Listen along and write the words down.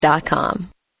Riotcast.com.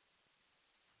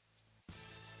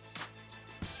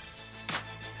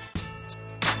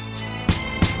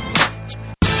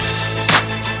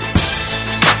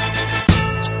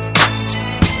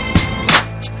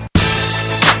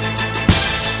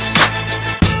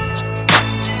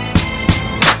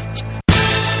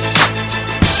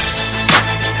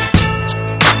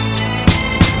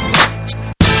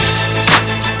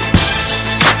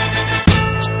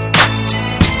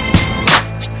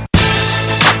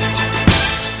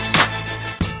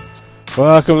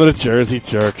 Welcome to the Jersey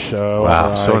Jerk Show.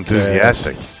 Wow, so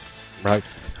enthusiastic. Right.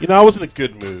 You know, I was in a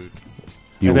good mood.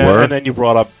 You were? And then you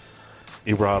brought up.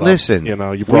 Listen, you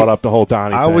brought up the whole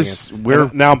Donnie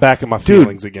thing. Now I'm back in my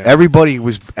feelings again.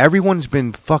 Everyone's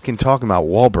been fucking talking about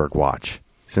Wahlburg Watch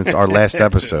since our last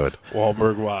episode.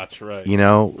 Wahlburg Watch, right. You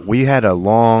know, we had a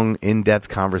long, in-depth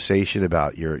conversation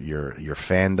about your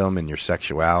fandom and your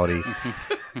sexuality.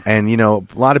 And, you know,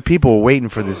 a lot of people were waiting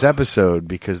for this episode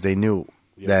because they knew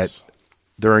that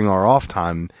during our off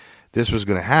time, this was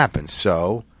going to happen.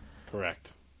 So,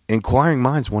 correct. Inquiring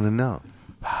minds want to know.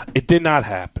 It did not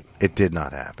happen. It did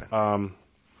not happen.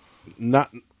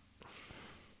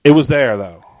 It was there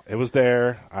though. It was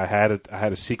there. I had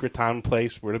a secret time and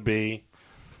place where to be,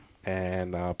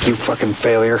 and you fucking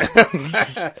failure.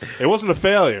 It wasn't a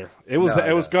failure. It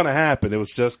was going to happen. It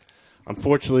was just,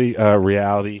 unfortunately,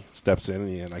 reality steps in,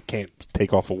 and I can't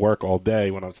take off of work all day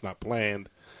when it's not planned.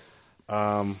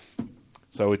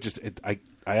 So I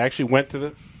actually went to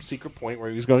the secret point where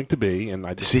he was going to be, and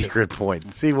I just secret point.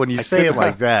 See, when you say it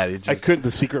like that, it just, I couldn't.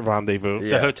 The secret rendezvous,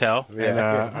 the hotel, and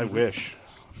I wish,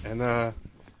 and and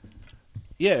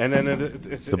then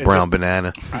it's the brown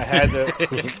banana. I had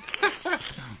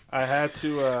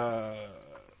to.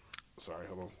 Sorry,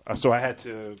 hold on. So I had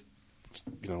to,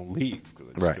 leave because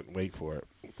I just couldn't wait for it,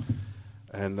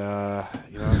 and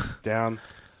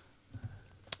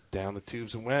down the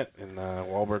tubes and went, and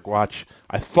Wahlburg Watch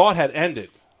I thought had ended.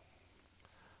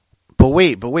 But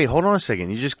wait, hold on a second.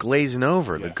 You're just glazing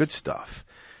over the good stuff.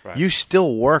 Right. You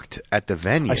still worked at the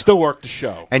venue. I still worked the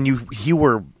show. And you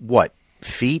were, what,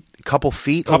 a couple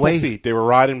feet away? A couple feet. They were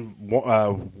riding,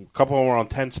 a couple of them were on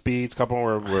 10 speeds, a couple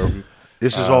of them were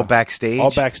this is all backstage?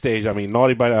 All backstage. I mean,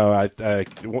 Naughty by Nature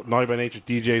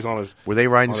DJ's on his... Were they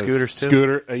riding scooters too?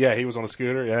 Scooter. Yeah, he was on a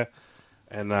scooter, yeah.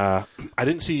 And I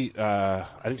didn't see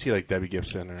like Debbie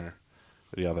Gibson or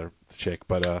the other chick,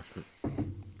 but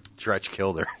Dretch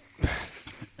killed her.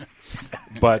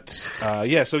 But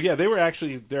they're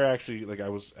actually like I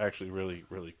was actually really,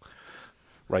 really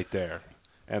right there,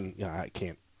 and I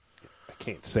can't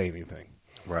say anything,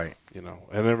 right? And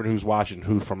everyone who's watching,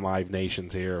 who from Live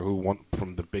Nations here, who want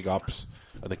from the big ups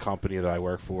of the company that I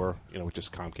work for, which is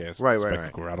Comcast, right.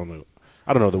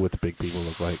 I don't know what the big people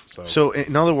look like. So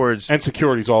in other words, and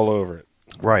security's all over it,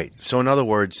 right? So in other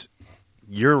words,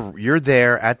 you're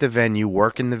there at the venue,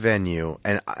 working the venue,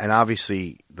 and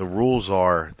obviously the rules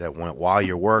are that while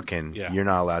you're working, you're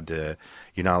not allowed to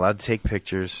take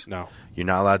pictures. No, you're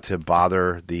not allowed to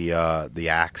bother the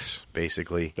acts.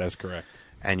 Basically, that's correct.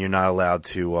 And you're not allowed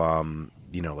to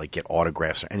like get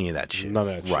autographs or any of that shit. None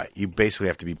of that shit. Right. You basically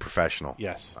have to be professional.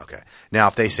 Yes. Okay. Now,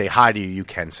 if they say hi to you, you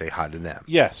can say hi to them.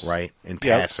 Yes. Right. In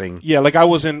passing. Yeah. Like I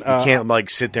was in. You can't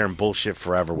sit there and bullshit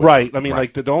forever. With right. them. I mean,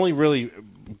 like the only really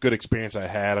good experience I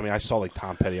had. I mean, I saw like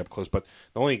Tom Petty up close, but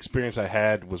the only experience I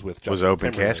had was with Justin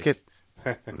Open Timberlake. Casket?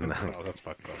 No, that's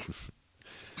fucked up.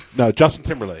 No, Justin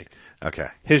Timberlake. Okay.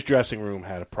 His dressing room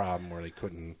had a problem where they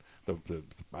couldn't. I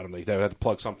don't know. They had to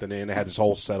plug something in. They had this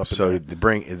whole setup. So they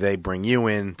bring you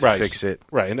in to fix it,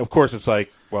 right? And of course, it's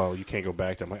like, well, you can't go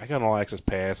back there. I'm like, I got an all access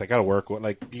pass. I got to work with.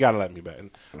 Like, you got to let me back.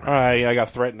 And, all right, I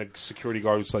got threatened. A security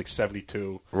guard who's like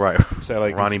 72. Right. So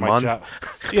like, Ronnie Munn.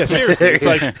 Yeah, seriously. It's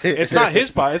like it's not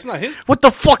his. It's not his. What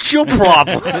the fuck's your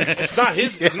problem? It's not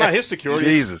his. It's not his security.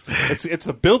 Jesus. It's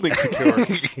the building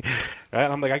security. Right?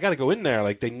 And I'm like, I got to go in there.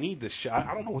 Like, they need this shit.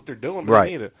 I don't know what they're doing, but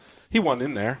they need it. He wasn't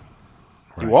in there.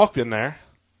 Right. He walked in there.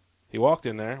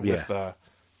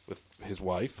 With his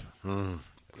wife. Mm.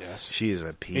 Yes, she is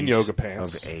a piece in yoga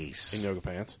pants. Of ace. In yoga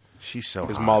pants. She's so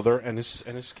his hot. Mother and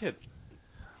his kid.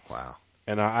 Wow.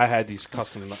 And I had these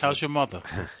custom. How's your mother?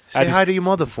 Say hi to your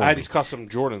mother for me. I had these custom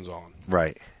Jordans on.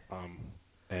 Right.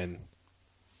 And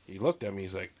he looked at me.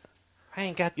 He's like, I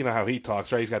ain't got. You know how he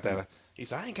talks, right? He's got that. He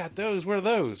said, I ain't got those. Where are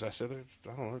those? I said,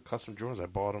 I don't know. Custom Jordans. I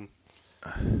bought them.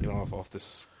 Off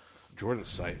this Jordan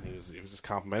site, and he was just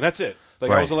complimenting. That's it.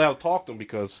 Like I was allowed to talk to him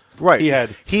because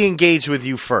he engaged with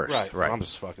you first. Right. I'm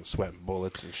just fucking sweating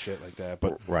bullets and shit like that.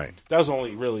 But that was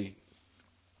only really.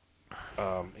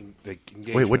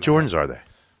 Wait, what Jordans are they?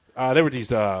 They were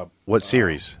these. What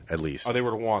series, at least? Oh, they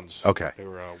were the ones. Okay. They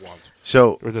were ones.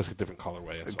 So they were just a different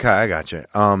colorway. Okay, I gotcha.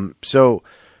 So,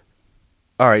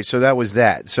 all right, so that was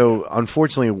that. So,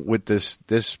 unfortunately, with this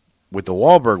with the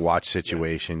Wahlberg watch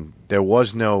situation, there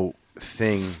was no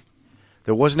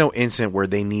incident where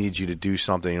they needed you to do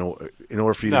something in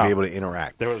order for you to be able to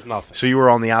interact. There was nothing. So you were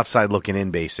on the outside looking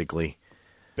in, basically.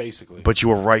 Basically. But you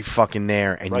were right fucking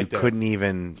there, and right you couldn't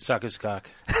even suck his cock.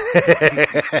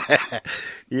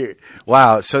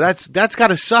 Wow, so that's got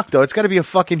to suck, though. It's got to be a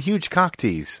fucking huge cock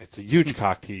tease. It's a huge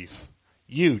cock tease.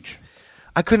 Huge.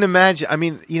 I couldn't imagine. I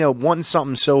mean, wanting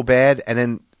something so bad, and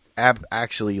then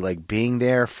actually like being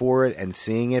there for it and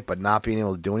seeing it, but not being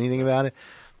able to do anything about it.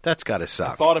 That's got to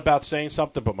suck. I thought about saying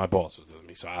something, but my boss was with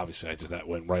me, so obviously that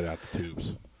went right out the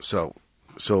tubes. So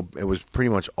it was pretty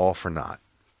much all for naught.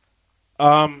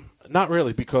 Not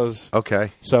really, because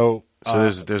okay. So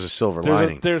there's a silver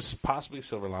lining. There's possibly a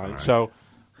silver lining. Right. So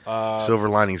Silver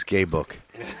Lining's gay book.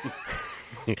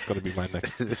 Going to be my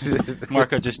next.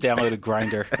 Marco just downloaded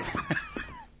Grindr.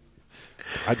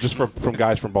 Just from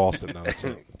guys from Boston. No, that's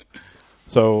it.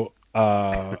 So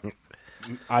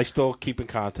I still keep in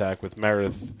contact with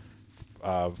Meredith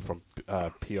from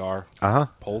PR.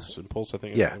 Pulse, I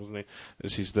think. Yeah. Was the name.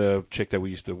 She's the chick that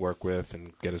we used to work with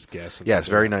and get us guests. Yes,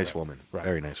 very nice woman. Right.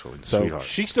 Very nice woman. So Sweetheart.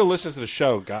 she still listens to the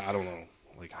show. God, I don't know,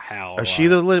 like how. Is she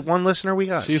the one listener we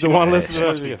got? She's the one listener. She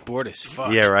must be bored as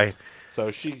fuck. Yeah, right. So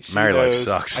she married knows,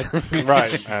 life sucks.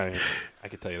 Right. I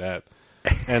can tell you that.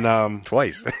 And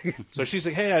twice. So she's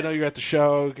like, "Hey, I know you're at the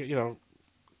show.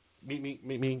 Meet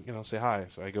me. Say hi."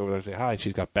 So I go over there and say hi. And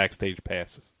she's got backstage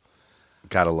passes.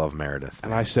 Gotta love Meredith.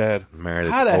 And I said,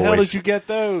 Meredith, how the hell did you get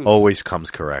those? Always comes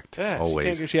correct. Yeah,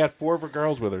 always. She had 4 of her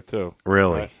girls with her too.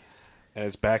 Really? Right? And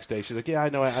it's backstage. She's like, yeah, I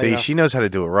know. See, she knows how to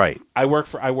do it right. I work.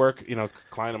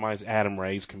 Client of mine's Adam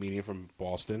Ray's comedian from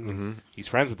Boston. Mm-hmm. He's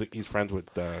friends with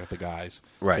the guys.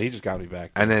 Right. So he just got me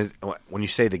back. And then when you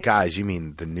say the guys, you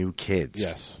mean the new kids.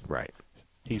 Yes. Right.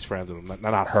 He's friends with them,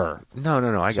 not her. No.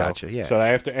 I got you. Yeah. So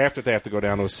after they have to go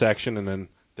down to a section and then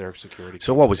their security.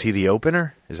 So what, was he the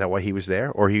opener? Is that why he was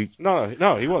there, or he? No, he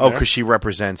wasn't. Oh, because she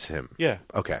represents him. Yeah.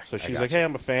 Okay. So she's like, "Hey,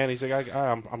 I'm a fan." He's like,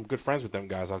 "I'm good friends with them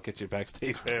guys. I'll get you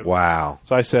backstage." Man. Wow.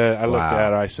 So I looked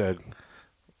at her. I said,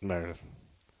 "Meredith,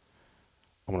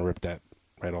 I'm gonna rip that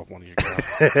right off one of your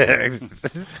girls."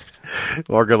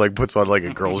 Margaret puts on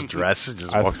a girl's dress and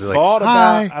just walks in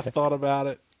I thought about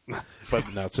it,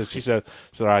 but no. So she said,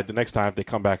 "All right, the next time if they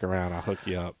come back around, I'll hook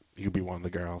you up. You'll be one of the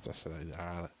girls." I said, "All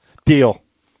right, deal."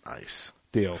 Nice.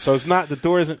 Deal. So it's not, the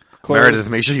door isn't closed. Meredith,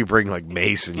 make sure you bring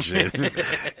mace and shit.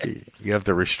 You have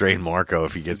to restrain Marco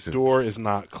if he gets the door is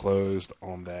not closed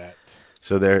on that.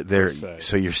 So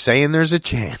so you're saying there's a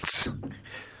chance. I'm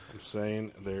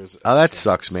saying there's that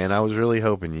sucks, man. I was really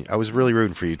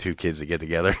rooting for you two kids to get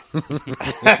together.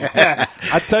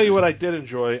 I tell you what I did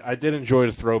enjoy. I did enjoy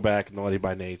the throwback Naughty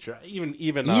by Nature. Even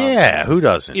yeah, who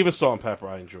doesn't? Even Salt and Pepper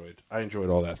I enjoyed. I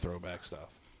enjoyed all that throwback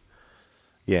stuff.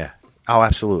 Yeah. Oh,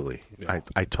 absolutely. Yeah.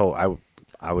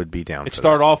 I would be down. It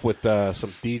started off with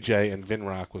some DJ and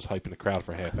Vinrock was hyping the crowd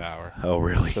for a half hour. Oh,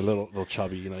 really? The little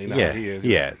chubby, you know yeah, how he is.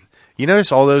 Yeah. You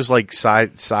notice all those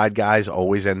side guys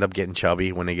always end up getting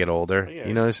chubby when they get older. Yeah,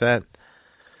 you notice that?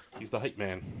 He's the hype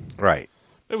man. Right.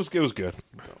 It was good.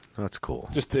 That's cool.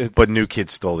 But New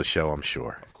Kids stole the show, I'm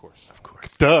sure. Of course.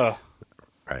 Duh.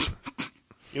 Right.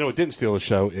 You know what didn't steal the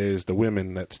show is the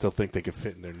women that still think they could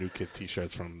fit in their New Kids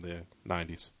T-shirts from the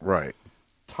 90s. Right.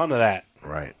 Ton of that.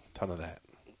 Right. Ton of that.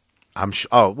 I'm sure.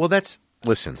 Oh, well,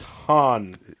 listen.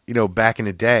 Ton. Back in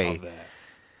the day, of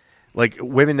that.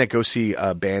 Women that go see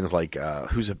bands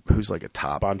who's a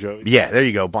top Bon Jovi. Yeah, there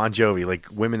you go, Bon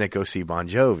Jovi. Women that go see Bon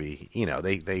Jovi,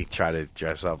 they try to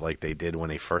dress up like they did when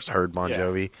they first heard Bon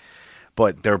Jovi,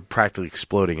 but they're practically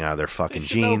exploding out of their fucking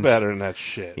jeans. Know better than that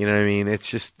shit. You know what I mean? It's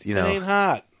just It ain't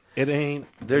hot. It ain't.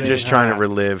 They're just trying to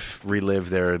relive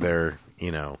their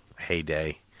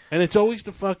heyday. And it's always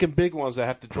the fucking big ones that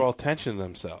have to draw attention to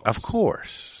themselves. Of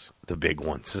course, the big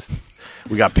ones.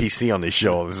 We got PC on this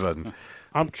show all of a sudden.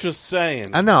 I'm just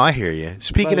saying. I know, I hear you.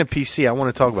 Speaking of PC, I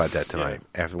want to talk about that tonight.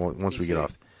 Once we get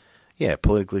off. Yeah,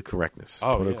 political correctness.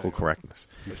 Correctness.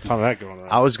 There's a ton of that going around.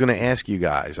 I was going to ask you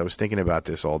guys. I was thinking about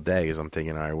this all day because I'm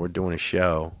thinking, all right, we're doing a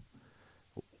show.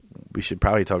 We should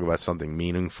probably talk about something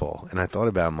meaningful. And I thought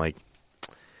about it, I'm like,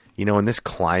 in this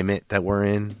climate that we're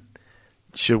in,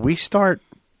 should we start?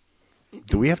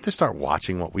 Do we have to start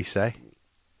watching what we say?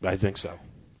 I think so.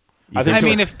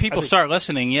 If people start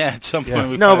listening, at some point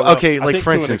we okay,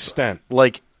 for instance, to an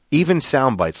extent. Even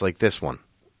sound bites like this one.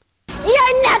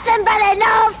 You're nothing but an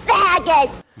old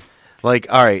faggot.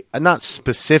 All right, not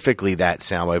specifically that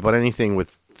soundbite, but anything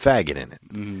with faggot in it.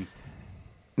 Mm-hmm.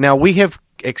 Now, we have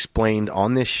explained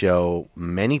on this show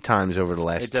many times over the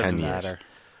last 10 years. Matter.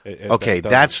 Okay,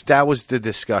 that was the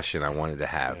discussion I wanted to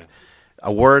have. Yeah.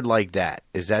 A word like that,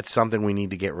 is that something we need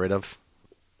to get rid of?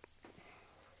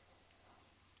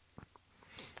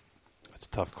 That's a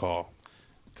tough call.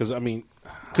 Because, I mean...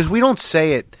 Because we don't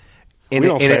say it... We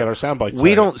don't say it, our sound bites.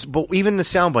 We don't, but even the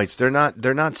sound bites, they're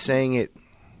not saying it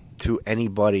to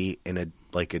anybody in a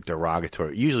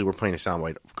derogatory. Usually, we're playing a sound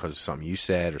bite because of something you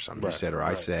said, or something you said, or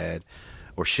I said,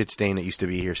 or shit stain that used to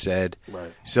be here said.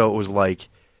 Right. So it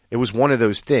was one of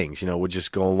those things. We'll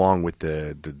just go along with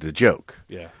the joke.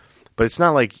 Yeah. But it's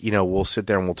not like we'll sit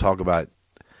there and we'll talk about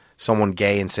someone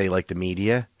gay and say like the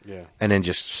media. Yeah. And then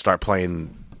just start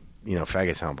playing,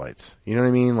 faggot sound bites. You know what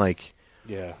I mean? Like.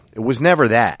 Yeah. It was never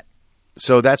that.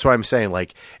 So that's why I'm saying,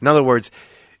 like, in other words,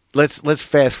 let's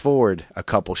fast forward a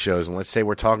couple shows and let's say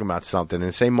we're talking about something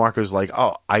and say Marco's like,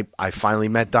 oh, I finally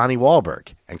met Donnie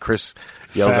Wahlberg, and Chris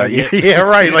yells out, yeah,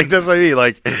 right, like that's what I mean,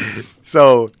 like,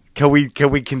 so can we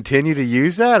continue to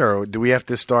use that, or do we have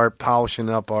to start polishing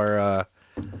up our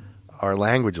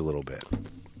language a little bit?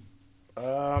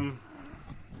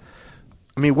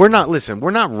 I mean, we're not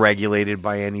regulated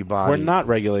by anybody. We're not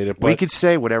regulated. But we could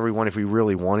say whatever we want if we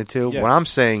really wanted to. Yes. What I'm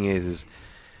saying is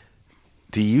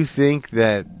do you think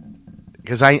that –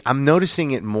 because I'm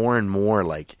noticing it more and more,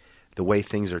 like the way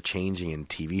things are changing in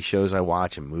TV shows I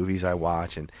watch and movies I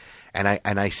watch, and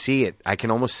I see it. I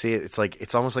can almost see it.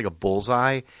 It's almost like a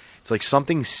bullseye. It's like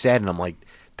something's said, and I'm like,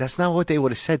 that's not what they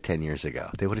would have said 10 years ago.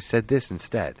 They would have said this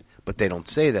instead, but they don't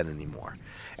say that anymore.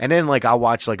 And then, like, I'll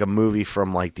watch, like, a movie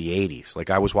from, like, the 80s.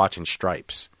 Like, I was watching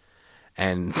Stripes.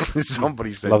 And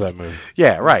somebody said... Love that movie.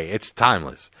 Yeah, right. It's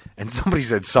timeless. And somebody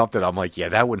said something. I'm like, yeah,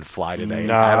 that wouldn't fly today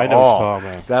I at all. Know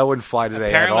man. That wouldn't fly today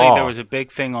Apparently, at all. there was a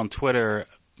big thing on Twitter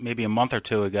maybe a month or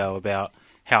two ago about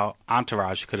how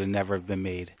Entourage could have never have been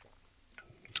made.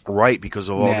 Right, because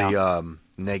of all the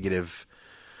negative...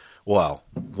 Well,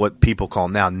 what people call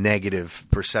now negative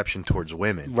perception towards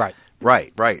women. Right.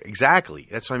 Right. Exactly.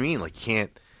 That's what I mean. Like, you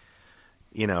can't...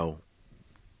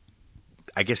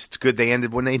 I guess it's good they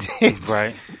ended when they did.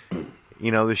 Right.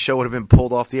 The show would have been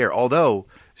pulled off the air. Although,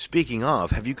 speaking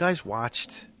of, have you guys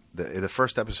watched the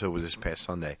first episode was this past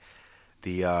Sunday,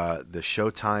 the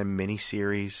Showtime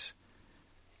miniseries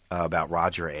about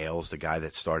Roger Ailes, the guy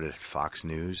that started at Fox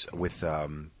News with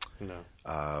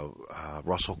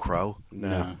Russell Crowe?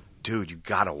 No. Dude, you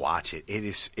gotta watch it. It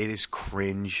is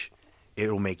cringe.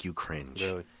 It'll make you cringe.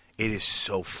 Really? It is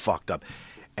so fucked up.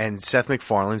 And Seth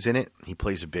MacFarlane's in it. He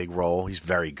plays a big role. He's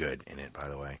very good in it, by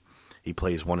the way. He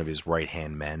plays one of his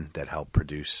right-hand men that help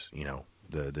produce,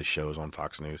 the shows on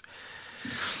Fox News.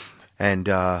 And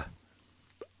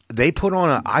they put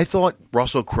on I thought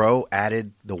Russell Crowe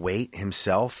added the weight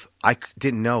himself. I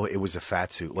didn't know it was a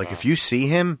fat suit. Like, if you see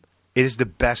him, it is the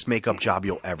best makeup job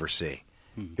you'll ever see.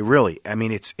 It really, I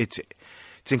mean, it's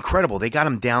incredible. They got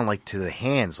him down, like, to the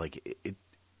hands. Like,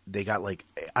 they got, like,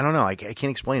 I don't know. I can't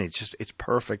explain it. It's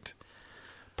perfect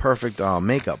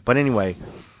makeup. But anyway,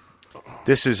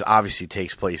 this is obviously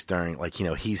takes place during, like,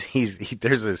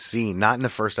 there's a scene, not in the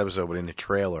first episode, but in the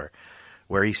trailer,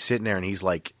 where he's sitting there and he's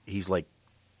like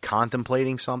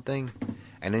contemplating something.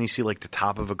 And then you see, like, the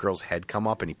top of a girl's head come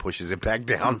up and he pushes it back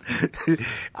down.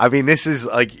 I mean, this is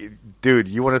like, dude,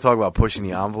 you want to talk about pushing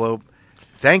the envelope?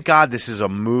 Thank God this is a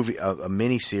movie, a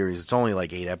mini-series. It's only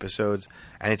like 8 episodes,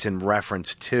 and it's in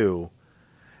reference to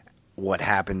what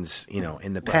happens,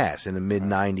 in the past, in the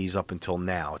mid-'90s up until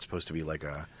now. It's supposed to be like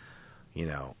a,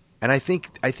 And I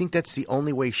think that's the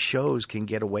only way shows can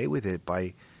get away with it,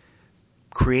 by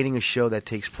creating a show that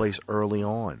takes place early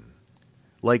on.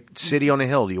 Like City on a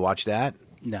Hill. Do you watch that?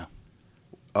 No.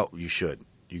 Oh, you should.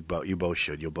 You both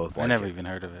should. You'll both like it. I never even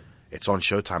heard of it. It's on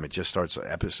Showtime. It just starts.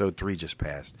 Episode 3 just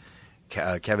passed.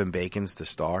 Kevin Bacon's the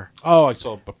star. Oh, I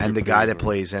saw. And the guy that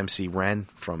plays MC Ren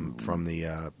from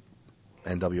the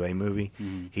NWA movie,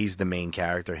 he's the main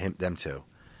character. them two.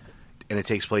 And it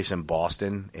takes place in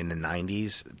Boston in the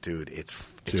 90s. Dude,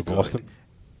 it's good. Boston?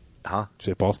 Huh? Is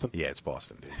it Boston? Yeah, it's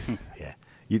Boston, dude. Yeah.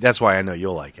 That's why I know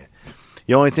you'll like it.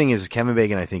 The only thing is Kevin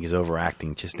Bacon, I think, is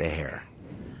overacting just a hair.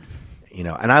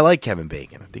 And I like Kevin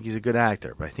Bacon. I think he's a good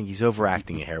actor, but I think he's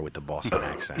overacting a hair with the Boston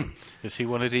accent. Is he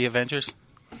one of the Avengers?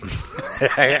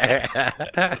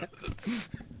 I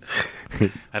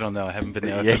don't know. I haven't been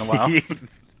there in a while.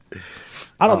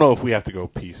 I don't know if we have to go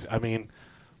peace. I mean,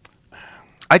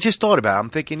 I just thought about it. I'm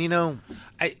thinking,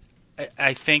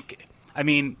 I think,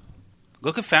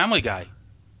 look at Family Guy.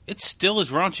 It's still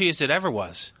as raunchy as it ever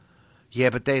was. Yeah,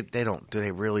 but they don't. Do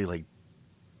they really, like?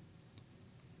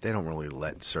 They don't really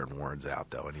let certain words out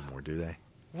though anymore, do they?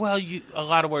 Well, a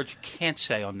lot of words you can't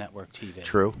say on network TV.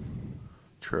 True.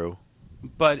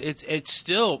 But it's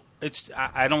still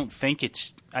I don't think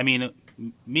it's. I mean,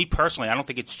 me personally, I don't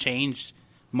think it's changed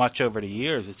much over the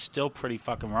years. It's still pretty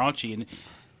fucking raunchy, and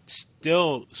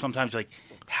still sometimes like,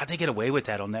 how'd they get away with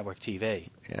that on network TV?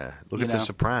 Yeah, look at The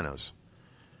Sopranos.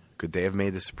 Could they have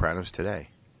made The Sopranos today?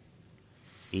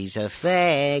 He's a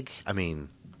fag. I mean,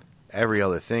 every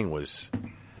other thing was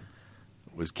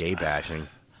gay bashing.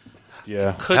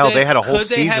 Yeah. Hell, they had a whole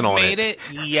season on it. Could they have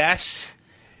made it? Yes.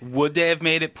 Would they have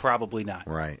made it? Probably not.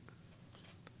 Right.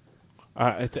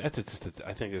 I think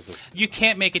there's you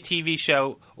can't make a TV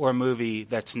show or a movie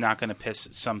that's not going to piss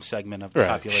some segment of the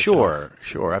population Sure, off.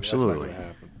 Sure, absolutely.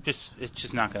 It's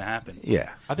just not going to happen.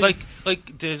 Yeah. I think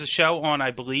like there's a show on, I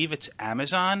believe it's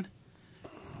Amazon,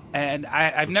 and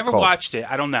I've never watched it.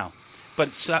 I don't know.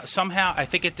 But somehow I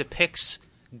think it depicts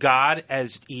God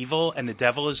as evil and the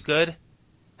devil is good.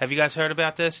 Have you guys heard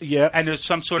about this? Yeah. And there's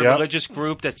some sort of religious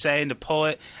group that's saying to pull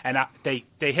it, and they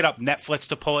hit up Netflix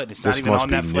to pull it, and it's not even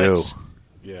on Netflix. New.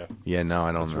 Yeah. Yeah, no,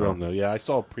 I don't know. Real new. Yeah, I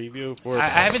saw a preview for it. I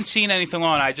haven't seen anything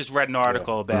on it. I just read an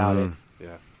article about it.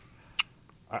 Yeah.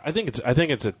 I think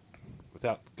it's a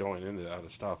without going into other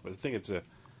stuff, but I think it's I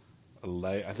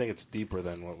think it's deeper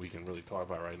than what we can really talk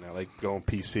about right now. Like going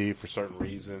PC for certain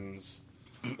reasons.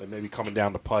 Like maybe coming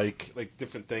down the pike, like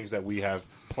different things that we have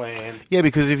planned. Yeah,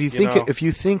 because if you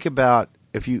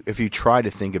try to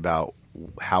think about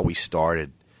how we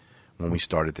started when we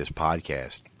started this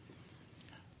podcast,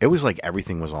 it was like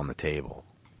everything was on the table.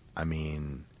 I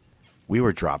mean, we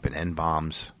were dropping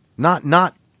N-bombs,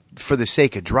 not for the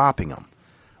sake of dropping them.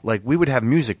 Like we would have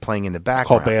music playing in the background. It's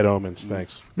called Bad Omens.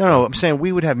 Thanks. No, I'm saying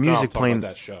we would have music playing. About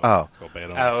that show. Oh, it's called Bad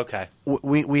Omens. Oh, okay.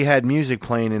 We had music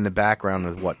playing in the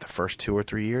background with the first 2 or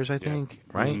 3 years, I think,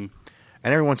 right? Mm-hmm.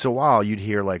 And every once in a while, you'd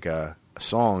hear like a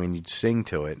song and you'd sing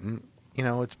to it, and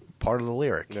it's part of the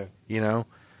lyric. Yeah.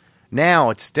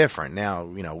 Now it's different. Now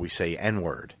we say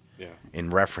N-word in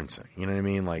referencing. You know what I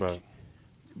mean? Like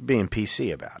being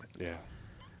PC about it. Yeah.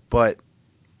 But.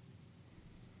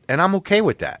 And I'm okay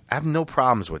with that. I have no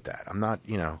problems with that. I'm not,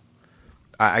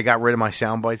 I got rid of my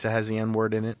sound bites that has the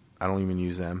N-word in it. I don't even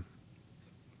use them.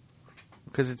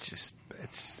 Because it's just,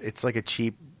 it's like a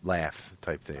cheap laugh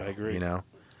type thing. I agree. I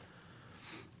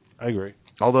agree.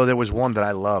 Although there was one that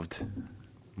I loved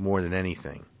more than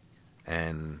anything.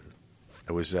 And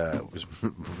it was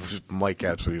Mike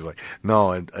Capps. He was like,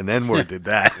 no, an N-word did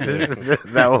that.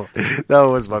 that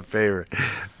was my favorite.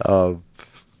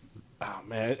 Oh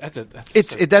man,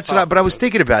 but I was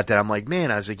thinking about that. I'm like,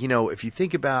 man, I was like, if you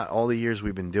think about all the years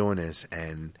we've been doing this,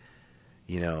 and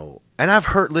and I've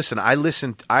heard. Listen, I'm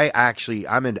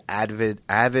an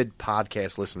avid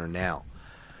podcast listener now.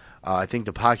 I think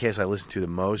the podcast I listen to the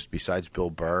most, besides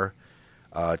Bill Burr,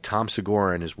 Tom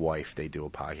Segura and his wife, they do a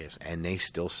podcast, and they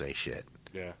still say shit.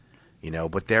 Yeah,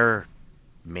 but they're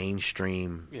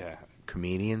mainstream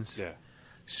comedians. Yeah.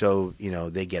 So,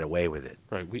 they get away with it.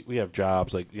 Right. We have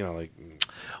jobs like.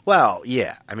 Well,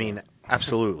 yeah. I mean,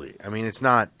 absolutely. I mean, it's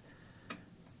not,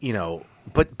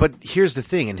 but here's the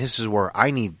thing, and this is where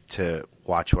I need to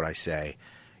watch what I say.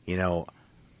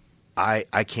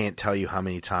 I can't tell you how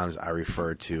many times I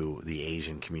refer to the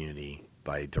Asian community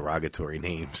by derogatory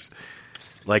names.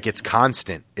 Like, it's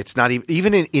constant. It's not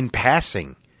even in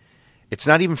passing. It's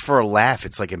not even for a laugh.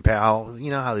 It's like, how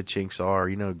the chinks are,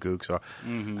 gooks are.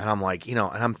 Mm-hmm. And I'm like, and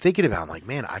I'm thinking about it. I'm like,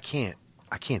 man, I can't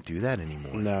do that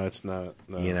anymore. No, it's not.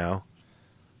 No.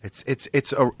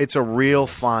 It's a real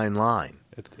fine line.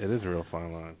 It is a real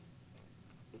fine line.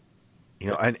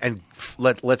 And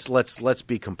let's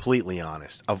be completely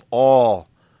honest. Of all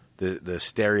the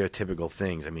stereotypical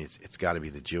things, I mean, it's got to be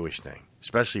the Jewish thing,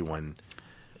 especially when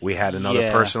we had another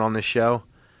person on this show.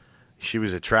 She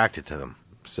was attracted to them.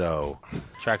 So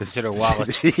attracted to their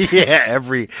wallets.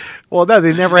 Well, no,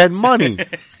 they never had money.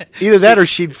 Either that or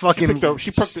she'd fucking she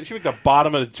picked the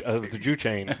bottom of the Jew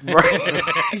chain.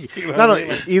 Right. No,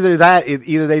 either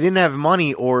they didn't have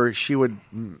money or she would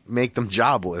make them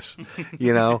jobless.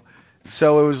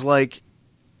 So it was like,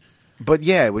 but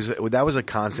yeah, that was a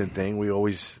constant thing. We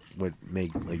always would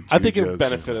make like Jew I think it would jokes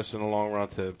benefit us in the long run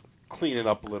to clean it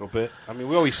up a little bit. I mean,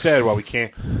 we always said, well, we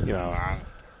can't,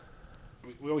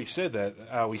 we always said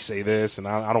that we say this, and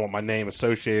I don't want my name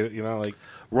associated.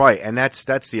 Right, and that's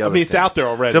the other. I mean, it's out there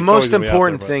already. The most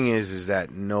important thing is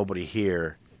that nobody's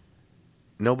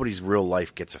real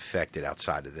life gets affected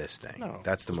outside of this thing. No,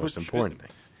 that's the most important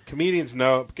thing. Comedians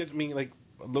know. Because, I mean, like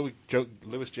Louis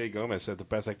J. Gomez said the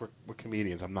best. Like we're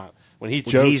comedians. I'm not. When he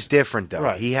jokes, he's different though.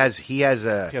 Right. He has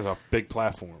a big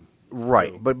platform.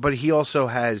 Right, so. but he also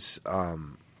has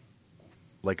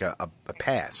like a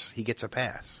pass. He gets a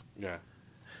pass. Yeah.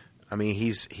 I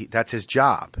mean, that's his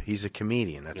job. He's a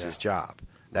comedian. That's his job.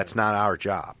 That's not our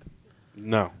job.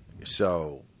 No.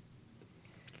 So.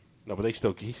 No, but he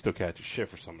still catches shit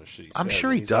for some of the shit he I'm says.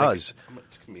 sure he does.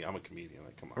 Like, I'm a comedian.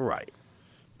 Like, come on. Right.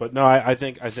 But no, I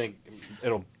think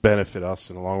it'll benefit us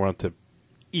in the long run to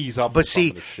ease up. But some see,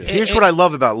 of the shit. here's what I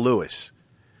love about Lewis.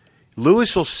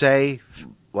 Lewis will say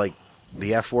like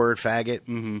the F word,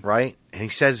 faggot, right? And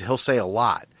he'll say a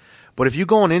lot. But if you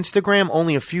go on Instagram,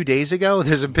 only a few days ago,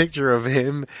 there's a picture of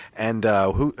him and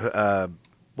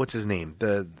what's his name?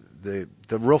 The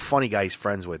real funny guy he's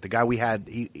friends with. The guy we had,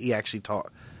 he actually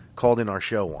called in our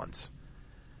show once.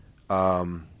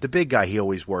 The big guy he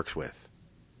always works with.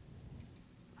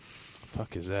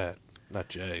 Fuck is that? Not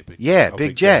Jay. Big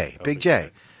J. Big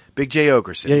J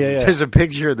Okerson. Yeah. There's a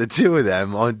picture of the two of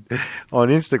them on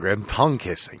Instagram tongue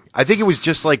kissing. I think it was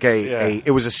just like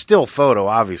it was a still photo,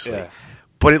 obviously. Yeah.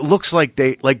 But it looks like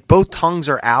both tongues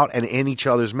are out and in each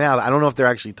other's mouth. I don't know if they're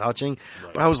actually touching,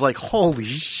 but I was like, holy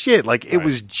shit. Like, it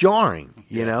was jarring,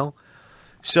 you know?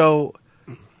 So,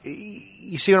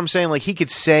 you see what I'm saying? Like, he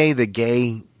could say the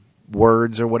gay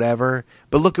words or whatever,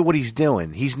 but look at what he's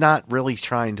doing. He's not really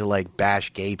trying to, like,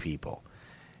 bash gay people.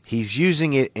 He's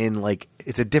using it in, like,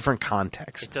 it's a different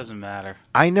context. It doesn't matter.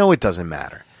 I know it doesn't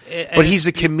matter. But he's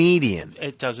a comedian.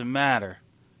 It doesn't matter.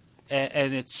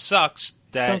 And it sucks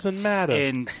that doesn't matter.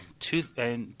 In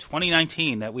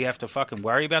 2019 that we have to fucking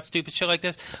worry about stupid shit like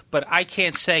this. But I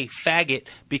can't say faggot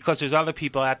because there's other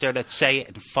people out there that say it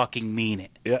and fucking mean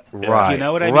it. Yeah. Right. You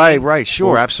know what I mean? Right.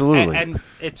 Sure, absolutely. And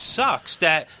it sucks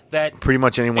that pretty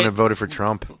much anyone that voted for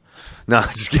Trump. No, I'm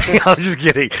just kidding. I'm just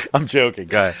kidding. I'm joking.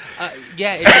 Go ahead.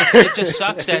 It just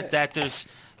sucks that there's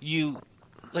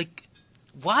like.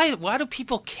 Why do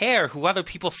people care who other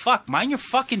people fuck? Mind your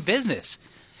fucking business.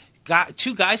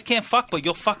 Two guys can't fuck, but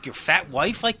you'll fuck your fat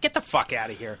wife? Like, get the fuck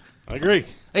out of here. I agree.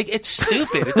 Like, it's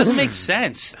stupid. It doesn't make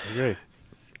sense. I agree.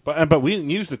 But we didn't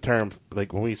use the term,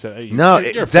 like, when we said, hey, no,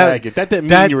 you're a faggot. That didn't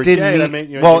mean you were gay. That meant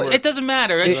you were, it doesn't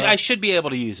matter. I should be able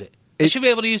to use it. I should be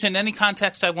able to use it in any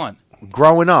context I want.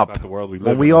 Growing up, not the world we live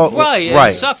when in. we all right,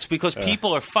 right. It sucks because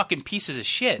people are fucking pieces of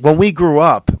shit. When we grew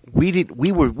up, we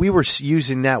were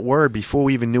using that word before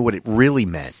we even knew what it really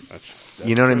meant.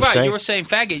 You know what I'm saying? Right, you were saying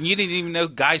faggot, and you didn't even know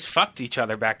guys fucked each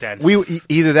other back then.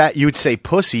 Either that, you would say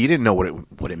pussy. You didn't know what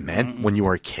it meant when you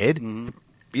were a kid. Mm-hmm.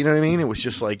 You know what I mean? It was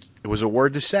just like it was a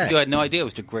word to say. You had no idea it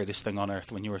was the greatest thing on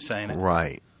earth when you were saying it.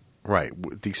 Right.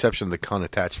 With the exception of the cunt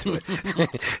attached to it.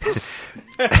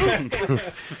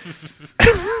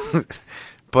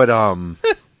 But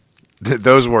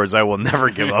those words I will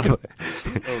never give up.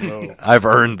 Oh, no. I've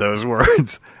earned those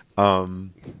words.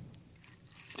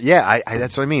 Yeah, I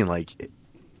that's what I mean. Like,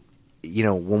 you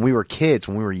know, when we were kids,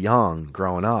 when we were young,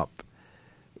 growing up,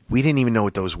 we didn't even know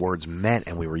what those words meant,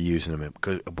 and we were using them.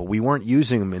 But we weren't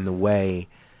using them in the way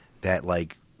that,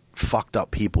 like, fucked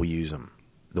up people use them,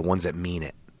 the ones that mean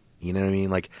it. You know what I mean?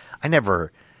 Like, I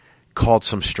never called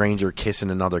some stranger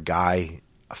kissing another guy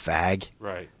a fag.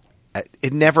 Right.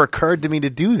 It never occurred to me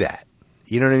to do that.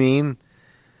 You know what I mean?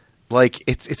 Like,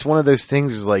 it's one of those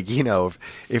things is like, you know,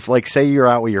 if like, say you're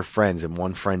out with your friends and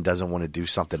one friend doesn't want to do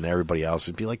something and everybody else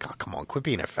would be like, oh, come on, quit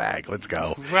being a fag. Let's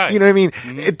go. Right. You know what I mean?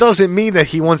 Mm-hmm. It doesn't mean that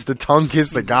he wants to tongue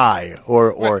kiss a guy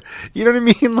or right. You know what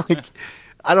I mean? Like,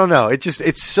 I don't know.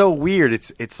 It's so weird.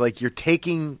 It's like you're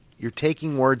taking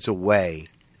words away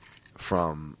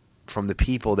from the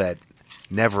people that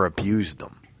never abused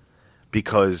them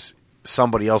because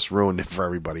somebody else ruined it for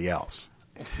everybody else.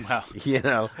 Well, you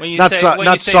know, when you not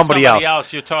say somebody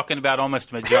else. You're talking about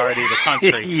almost the majority of the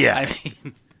country. Yeah.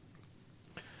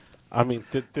 I mean,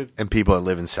 and people that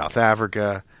live in South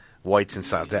Africa, whites in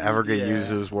South Africa use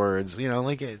those words. You know,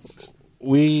 like it's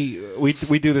we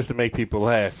do this to make people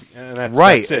laugh, and that's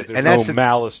right. That's it. There's and that's no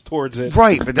malice towards it,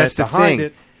 right? But that's the thing.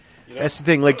 It, you know? That's the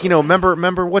thing. Like, you know,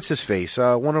 remember what's his face?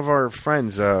 One of our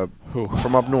friends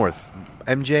from up north,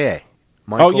 MJA.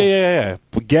 Michael. Oh yeah.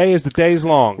 Gay as the day's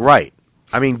long. Right.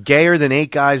 I mean, gayer than 8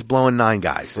 guys blowing 9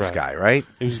 guys. This guy, right?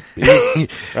 He was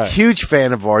right. Huge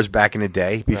fan of ours back in the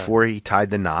day before he tied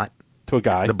the knot to a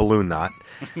guy, the balloon knot,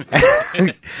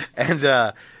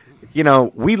 and you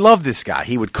know, we love this guy.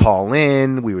 He would call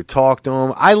in. We would talk to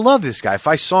him. I love this guy. If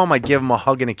I saw him, I'd give him a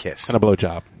hug and a kiss. And a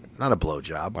blowjob. Not a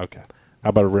blowjob. Okay. How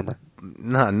about a rimmer?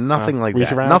 No, nothing like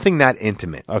that. Around? Nothing that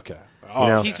intimate. Okay. You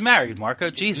know? He's married, Marco.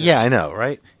 Jesus. Yeah, I know,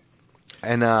 right?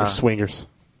 And they're swingers.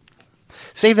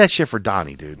 Save that shit for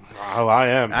Donnie, dude. Oh, I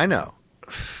am. I know.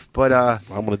 But I'm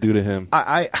gonna do to him.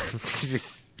 I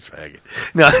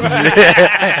no.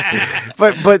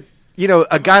 but you know,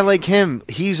 a guy like him,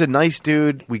 he's a nice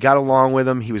dude. We got along with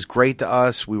him. He was great to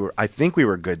us. I think we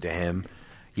were good to him.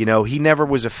 You know, he never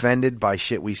was offended by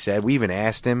shit we said. We even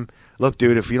asked him, look,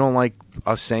 dude, if you don't like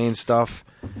us saying stuff,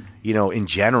 you know, in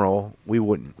general, we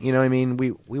wouldn't. You know what I mean?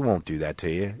 We won't do that to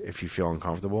you if you feel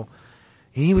uncomfortable.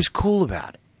 And he was cool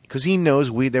about it because he knows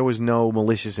there was no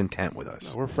malicious intent with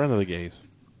us. No, we're a friend of the gays.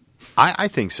 I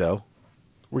think so.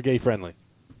 We're gay friendly.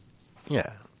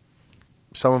 Yeah.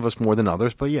 Some of us more than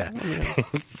others, but yeah.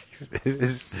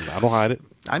 I don't hide it.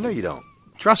 I know you don't.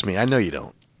 Trust me, I know you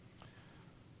don't.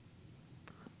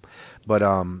 But,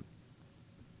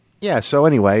 yeah, so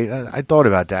anyway, I thought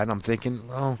about that, and I'm thinking,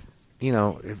 well, you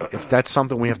know, if that's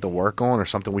something we have to work on or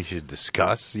something we should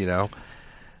discuss, you know.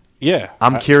 Yeah.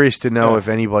 I'm curious to know if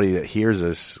anybody that hears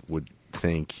us would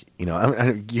think, you know,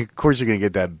 of course you're going to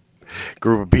get that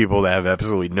group of people that have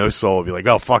absolutely no soul be like,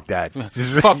 oh, fuck that.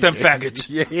 Fuck them faggots.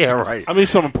 Yeah, right. I mean,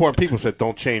 some important people said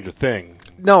don't change a thing.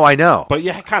 No, I know. But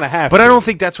you kind of have But to. I don't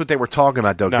think that's what they were talking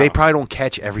about, though. No. They probably don't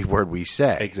catch every word we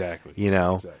say. Exactly. You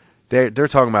know? Exactly. They're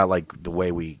talking about, like, the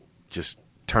way we just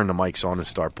turn the mics on and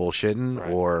start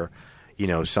bullshitting or, you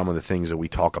know, some of the things that we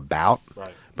talk about.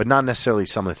 Right. But not necessarily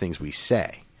some of the things we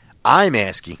say. I'm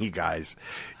asking you guys,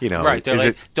 you know. Right. They're is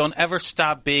like, it, don't ever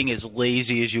stop being as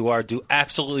lazy as you are. Do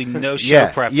absolutely no show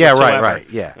prep yeah, whatsoever. right,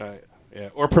 yeah. Yeah.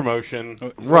 Or promotion.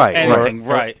 Right, Anything,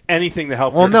 Or right. anything to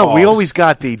help Well, your no, we cause. always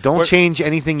got the don't change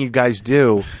anything you guys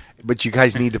do, but you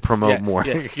guys need to promote more.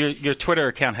 Yeah. Your Twitter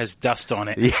account has dust on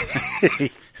it.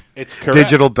 It's correct.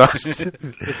 Digital dust.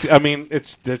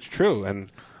 That's true.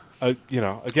 And, you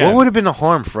know, again. What would have been the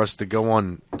harm for us to go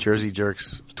on Jersey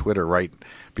Jerk's Twitter right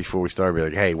before we started? Be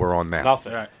like, hey, we're on now.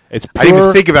 Nothing. Right. It's I didn't even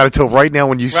pure- think about it until right now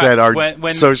when you said our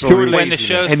social media. when the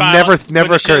show's and finally, never when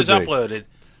the show's occurred to me. uploaded,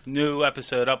 new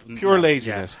episode up. Pure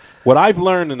laziness. What I've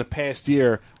learned in the past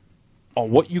year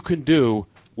on what you can do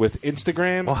with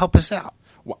Instagram. Well, help us out.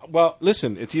 Well,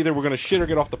 listen, it's either we're going to shit or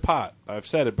get off the pot. I've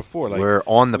said it before. Like We're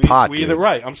on the pot, We dude. either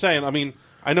right. I'm saying. I mean,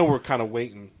 I know we're kind of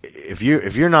waiting. If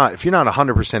you're not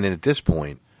 100% in at this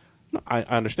point, No, I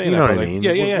understand. you that, know but what I like, mean.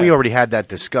 Yeah. We already had that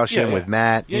discussion Yeah. with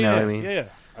Matt. Yeah, you know yeah, what I mean. Yeah.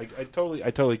 I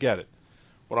totally get it.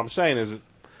 What I'm saying is,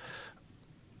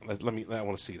 I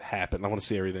want to see it happen. I want to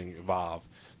see everything evolve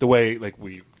the way like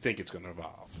we think it's going to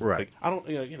evolve. Right. Like, I don't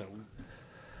know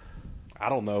I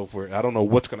don't know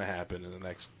what's going to happen in the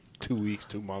next 2 weeks,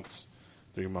 2 months,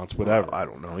 3 months, whatever. Well, I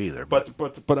don't know either. But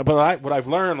what I've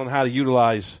learned on how to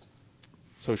utilize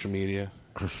social media,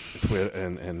 Twitter,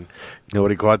 and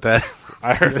Nobody caught that.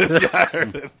 I heard it. I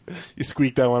heard it. You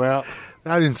squeaked that one out.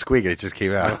 I didn't squeak it; it just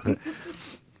came out.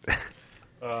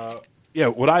 Yeah,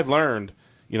 what I've learned,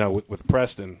 you know, with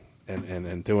Preston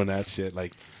and doing that shit,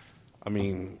 like, I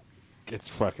mean, it's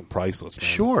fucking priceless, man.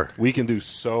 Sure. We can do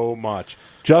so much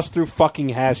just through fucking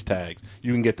hashtags.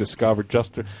 You can get discovered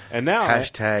just through, and now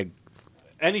Hashtag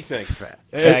anything.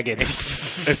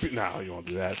 Faggot. No, you won't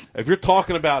do that. If you're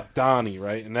talking about Donnie,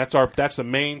 right, and that's the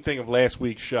main thing of last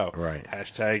week's show, Right.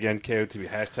 Hashtag NKOTV,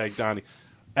 hashtag Donnie.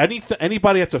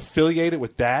 Anybody that's affiliated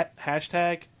with that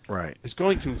hashtag, right. is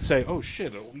going to say, "Oh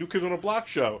shit, a New Kid on the Block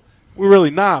show." We're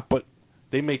really not, but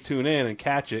they may tune in and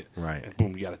catch it. Right. And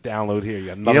boom, you got a download here. You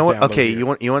got another. You know what? download Okay, here. you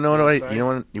want to know what what I'm I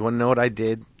you want to know what I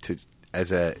did to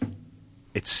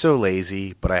it's so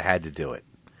lazy, but I had to do it.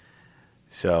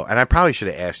 So, and I probably should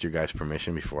have asked your guys'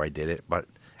 permission before I did it, but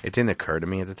it didn't occur to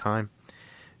me at the time.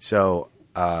 So,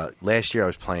 last year I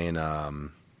was playing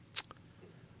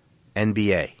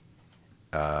NBA.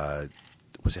 Was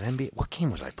it NBA? What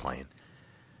game was I playing?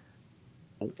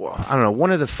 I don't know.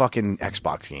 One of the fucking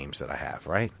Xbox games that I have,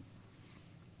 right?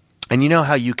 And you know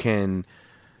how you can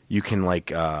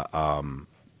like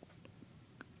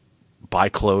buy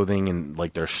clothing in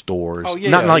like their stores. Oh,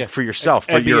 yeah, not yeah, like yeah. for yourself,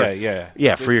 for NBA, your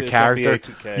yeah. for your It's character. NBA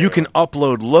 2K, you can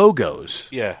upload logos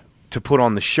Yeah. to put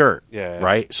on the shirt. Yeah.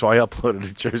 Right? So I uploaded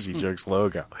the Jersey Jerks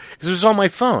logo because it was on my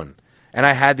phone. And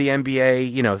I had the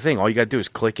NBA, thing. All you got to do is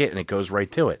click it, and it goes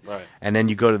right to it. Right. And then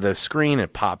you go to the screen,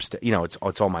 it pops.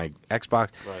 It's on my Xbox.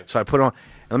 Right. So I put it on.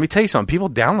 And let me tell you something. People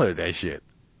downloaded that shit.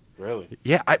 Really?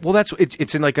 Yeah.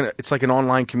 It's in like an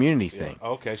online community thing.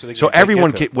 Okay. So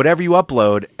everyone can, whatever you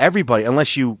upload, everybody,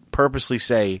 unless you purposely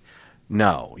say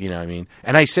no, you know what I mean?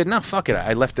 And I said, no, fuck it.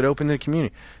 I left it open to the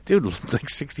community. Dude, like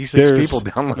 66 people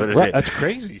downloaded it. That's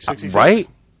crazy. 66. Right?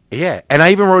 Yeah. And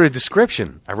I even wrote a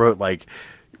description. I wrote like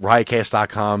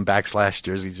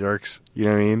Riotcast.com/Jersey Jerks. You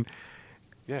know what I mean?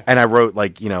 Yeah. And I wrote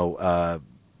like,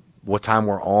 what time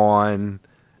we're on,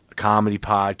 a comedy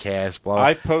podcast, blah.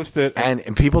 I posted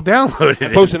and people downloaded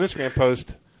it. I posted an Instagram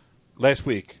post last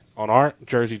week on our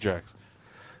Jersey Jerks.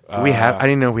 I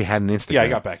didn't know we had an Instagram. Yeah, I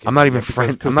got back. I'm not even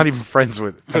friends. I'm not even friends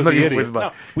with. I'm not even with my.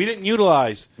 No, we didn't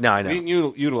utilize. No, I know. We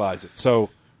didn't utilize it. So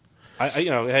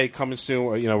hey, coming soon.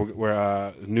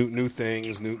 We're new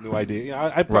things, new ideas.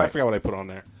 I forgot what I put on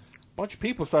there. A bunch of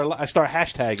people I start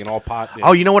hashtagging all pot.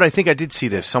 Oh, you know what? I think I did see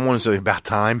this. Someone was about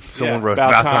time. Someone wrote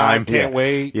about time. Can't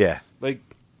wait. Yeah. Like,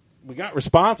 we got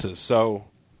responses, so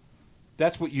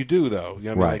that's what you do, though.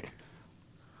 You know what I mean? Like,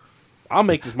 I'll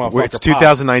make this motherfucker. It's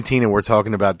 2019, and we're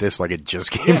talking about this like it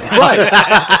just came out.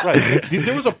 Right.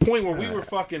 There was a point where we were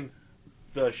fucking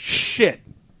the shit.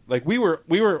 Like, we were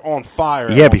on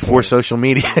fire. Yeah, before social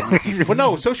media. Well,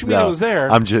 no, social media was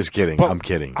there. I'm just kidding. I'm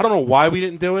kidding. I don't know why we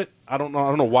didn't do it. I don't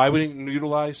know why we didn't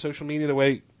utilize social media the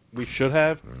way we should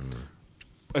have.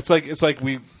 It's like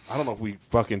we. I don't know if we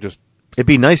fucking just. It'd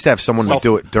be nice to have someone to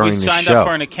do it during the show. We signed up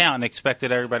for an account and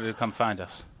expected everybody to come find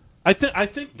us. I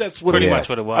think that's what pretty much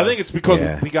what it was. I think it's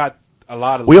because we got a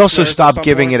lot of. We also stopped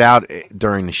giving it out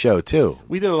during the show too.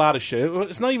 We did a lot of shit.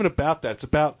 It's not even about that. It's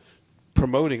about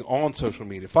promoting on social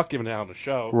media. Fuck giving it out on the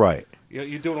show. Right.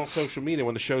 You do it on social media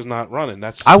when the show's not running.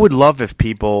 I would love if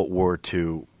people were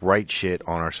to write shit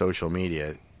on our social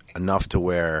media enough to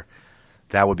where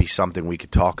that would be something we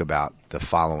could talk about the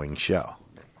following show.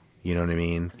 You know what I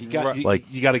mean? You got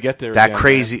to get there. That again,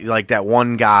 crazy, man. like that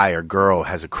one guy or girl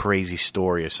has a crazy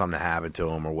story or something that happened to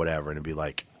him or whatever, and it'd be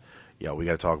like, "Yo, we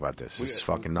got to talk about this. This is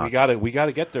fucking nuts." We got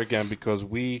to get there again because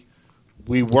we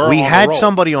had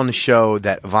somebody on the show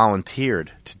that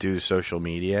volunteered to do the social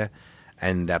media,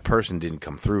 and that person didn't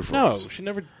come through for us. No, she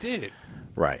never did.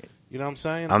 Right. You know what I'm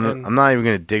saying? I'm not even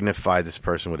going to dignify this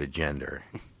person with a gender.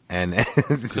 And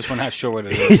because we're not sure what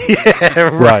it is. Yeah,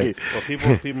 right. Well,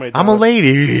 people may I'm a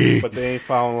lady, but they ain't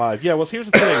following live. Yeah, well, here's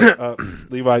the thing,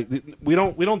 Levi. We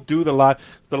don't do the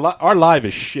live. Our live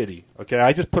is shitty. Okay,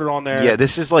 I just put it on there. Yeah,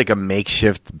 this is like a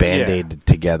makeshift Band-Aid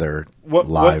together live.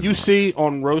 What you see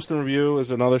on Roast and Review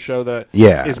is another show that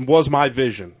was my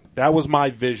vision. That was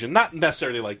my vision, not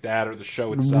necessarily like that or the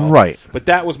show itself, right? But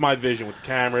that was my vision with the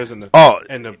cameras and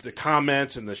the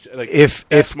comments and the like.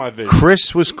 That's my vision.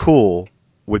 Chris was cool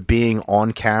with being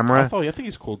on camera. I think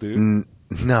he's cool, dude.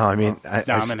 No, I mean,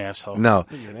 I'm an asshole. No,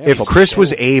 if Chris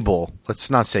was able, let's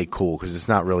not say cool because it's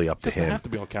not really up to him. Doesn't have to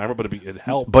be on camera, but it'd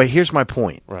help. But here's my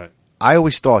point. Right. I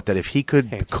always thought that if he could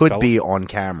be on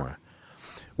camera,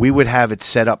 we would have it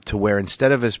set up to where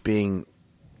instead of us being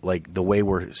like the way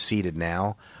we're seated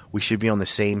now, we should be on the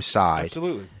same side.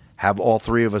 Absolutely. Have all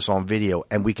three of us on video,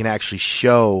 and we can actually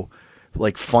show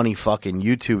like funny fucking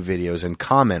YouTube videos and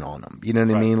comment on them. You know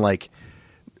what I mean? Like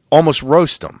almost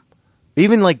roast them.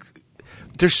 Even like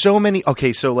there's so many.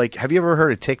 Okay, so like, have you ever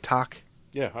heard of TikTok?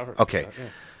 Yeah, I've heard. Okay. Of that, yeah.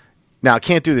 Now I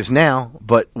can't do this now,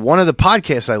 but one of the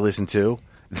podcasts I listen to,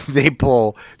 they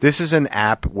pull. This is an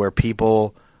app where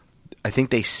people, I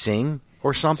think they sing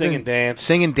or something,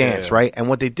 sing and dance, right? And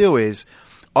what they do is,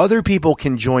 other people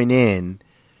can join in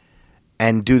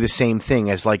and do the same thing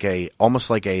as like almost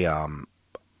like a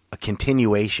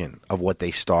continuation of what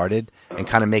they started and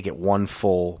kind of make it one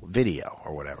full video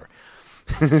or whatever.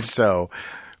 So,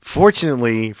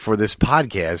 fortunately for this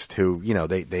podcast, who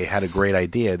they had a great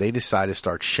idea, they decided to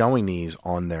start showing these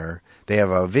on their. They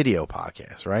have a video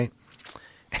podcast, right?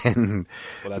 And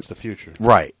well, that's the future,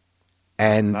 right?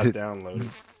 And not downloaded.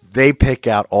 They pick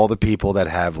out all the people that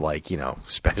have like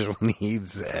special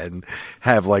needs and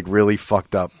have like really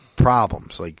fucked up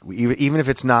problems. Like even if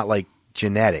it's not like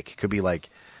genetic, it could be like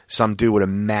some dude with a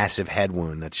massive head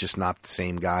wound that's just not the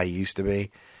same guy he used to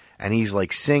be, and he's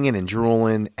like singing and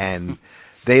drooling, and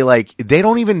they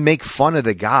don't even make fun of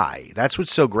the guy. That's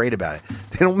what's so great about it.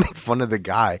 They don't make fun of the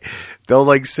guy. They'll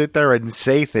like sit there and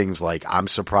say things like, "I'm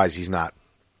surprised he's not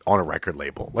on a record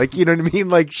label," like you know what I mean,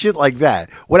 like shit like that,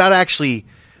 without actually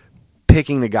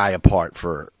picking the guy apart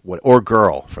for what, or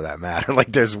girl for that matter.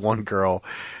 Like there's one girl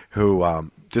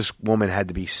who this woman had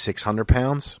to be 600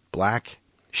 pounds, black,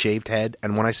 shaved head,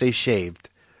 and when I say shaved,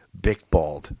 big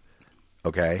bald.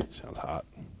 Okay, sounds hot.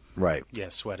 Right. Yeah,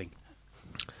 sweating.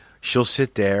 She'll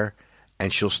sit there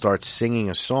and she'll start singing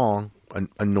a song,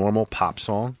 a normal pop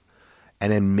song,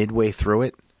 and then midway through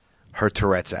it, her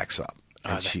Tourette's acts up.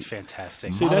 Oh, that's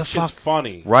fantastic. See, that shit's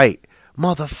funny. Right.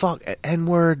 Motherfucker,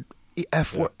 N-word,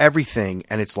 F-word, everything.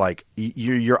 And it's like,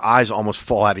 your eyes almost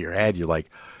fall out of your head. You're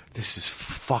like, this is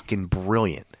fucking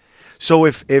brilliant. So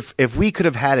if we could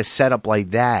have had a setup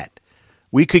like that,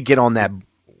 we could get on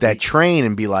that train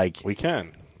and be like... We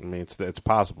can. I mean, it's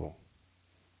possible.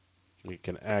 We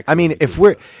can actually... I mean,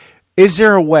 is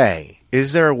there a way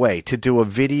to do a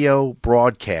video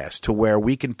broadcast to where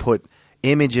we can put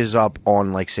images up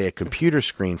on, like, say, a computer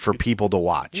screen for people to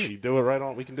watch? Yeah, you do it right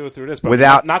on. We can do it through this, but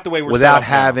without not the way we're without set up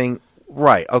having now.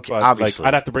 Right. Okay. But, obviously, like,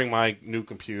 I'd have to bring my new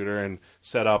computer and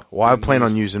set up. Well, I plan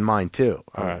on using mine too.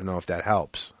 I All don't know if that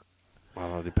helps. I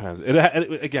don't know. It depends.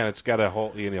 Again, it's got a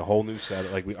whole new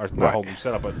setup, like not a whole new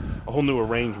setup, but a whole new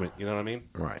arrangement. You know what I mean?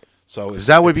 Right. So because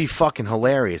that would be fucking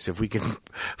hilarious if we could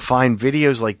find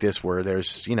videos like this where there's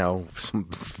some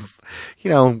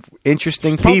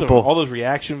interesting people. All those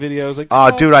reaction videos,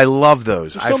 like dude, I love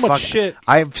those. There's so much shit.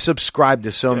 I've subscribed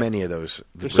to so many of those.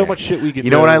 There's so much shit we can.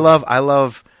 You know what I love? I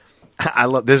love.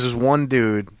 This is one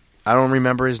dude. I don't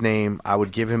remember his name. I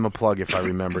would give him a plug if I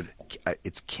remembered.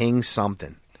 It's King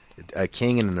something.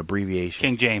 King and an abbreviation.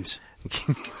 King James.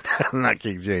 Not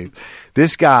King James.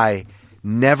 This guy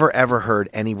never ever heard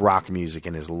any rock music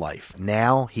in his life.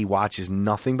 Now he watches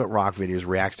nothing but rock videos,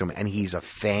 reacts to them, and he's a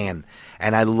fan.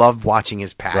 And I love watching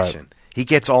his passion. Right. He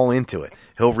gets all into it.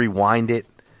 He'll rewind it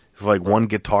for like one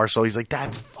guitar solo. He's like,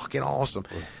 that's fucking awesome.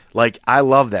 Like, I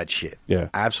love that shit. Yeah.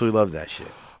 I absolutely love that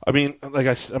shit. I mean, like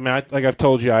I've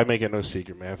told you, I make it no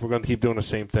secret, man. If we're going to keep doing the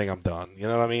same thing, I'm done. You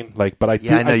know what I mean? Like, but I do.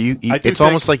 Yeah, I know you. It's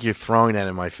almost like you're throwing that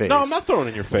in my face. No, I'm not throwing it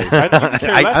in your face.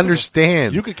 I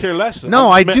understand. You could care less. No,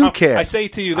 I do care. I say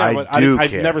to you that, but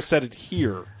I've never said it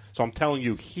here, so I'm telling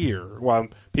you here while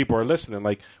people are listening.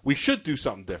 Like, we should do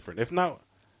something different. If not,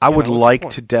 I would like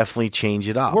to definitely change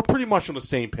it up. We're pretty much on the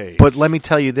same page. But let me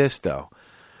tell you this, though.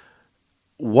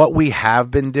 What we have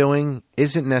been doing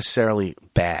isn't necessarily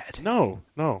bad. No.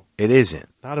 It isn't.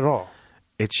 Not at all.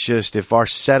 It's just if our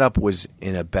setup was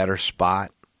in a better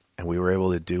spot and we were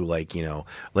able to do like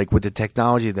with the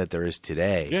technology that there is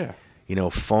today,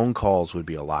 phone calls would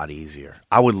be a lot easier.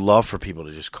 I would love for people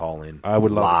to just call in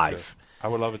live. I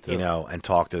would love it too. And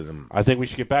talk to them. I think we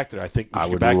should get back to that. I think we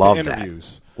should would get back love to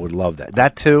interviews. Would love that.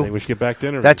 That too. I think we should get back to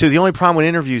interviews. That too. The only problem with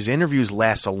interviews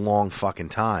last a long fucking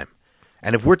time.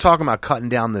 And if we're talking about cutting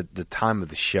down the time of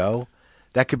the show,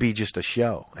 that could be just a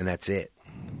show, and that's it.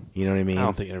 You know what I mean? I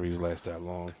don't think interviews last that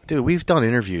long. Dude, we've done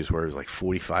interviews where it was like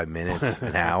 45 minutes,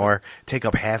 an hour, take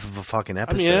up half of a fucking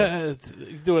episode.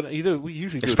 I mean, we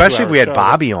usually do especially if we had show.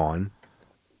 Bobby on,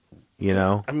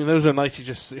 I mean, those are nights you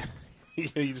just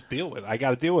deal with. I got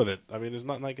to deal with it. I mean, there's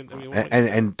nothing I can.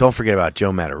 And don't forget about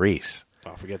Joe Matarese.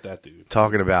 Oh, forget that dude.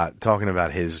 Talking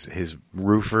about his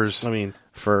roofers. I mean,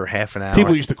 for half an hour.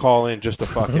 People used to call in just to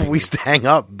fucking. We used to hang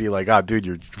up and be like, "Oh, dude,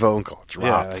 your phone call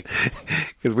dropped,"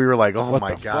 because we were like, "Oh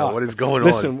my god, what is going on?"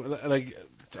 Listen,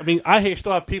 I mean, I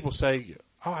still have people say,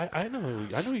 "Oh, I know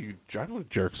what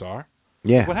jerks are."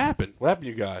 Yeah. What happened? What happened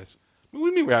to you guys? What do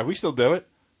you mean we still do it?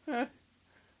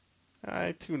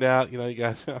 I tuned out. You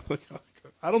guys. I'm like,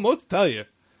 I don't know what to tell you.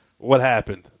 What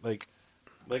happened? Like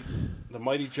the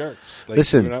mighty jerks.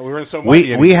 Listen, we were in so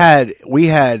mighty. We had,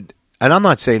 and I'm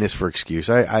not saying this for excuse.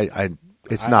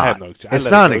 It's not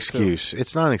an excuse.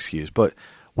 It's not an excuse. But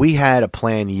we had a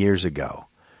plan years ago,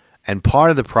 and part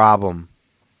of the problem,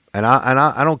 and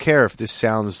I don't care if this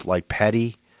sounds like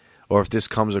petty, or if this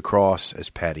comes across as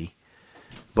petty,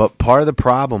 but part of the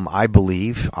problem, I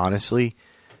believe, honestly,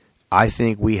 I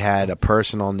think we had a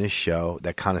person on this show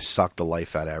that kind of sucked the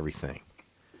life out of everything.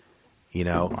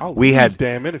 We had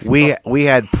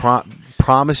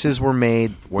promises were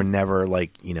made, were never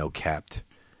kept.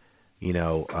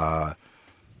 And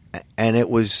it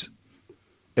was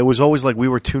always like we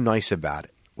were too nice about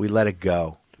it. We let it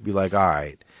go. Be like, all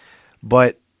right,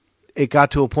 but it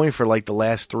got to a point for like the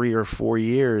last 3 or 4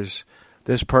 years.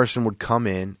 This person would come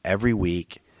in every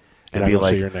week and be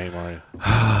like, "Say your name, are you?"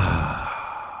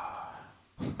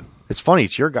 It's funny.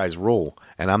 It's your guys' rule,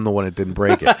 and I'm the one that didn't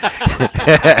break it.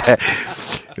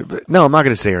 No, I'm not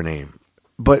going to say her name.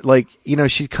 But,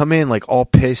 she'd come in, all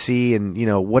pissy, and,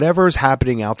 whatever is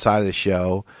happening outside of the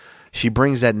show, she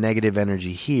brings that negative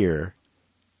energy here.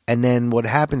 And then what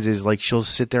happens is, she'll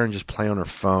sit there and just play on her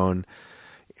phone.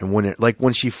 And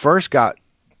when she first got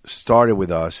started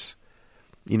with us,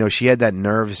 she had that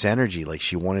nervous energy.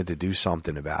 She wanted to do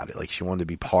something about it. She wanted to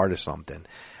be part of something.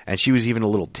 And she was even a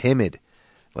little timid.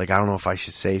 I don't know if I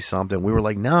should say something. We were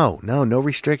like, no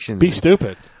restrictions. Be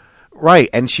stupid. Right.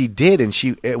 And she did. And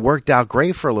it worked out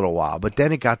great for a little while. But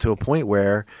then it got to a point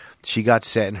where she got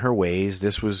set in her ways.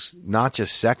 This was not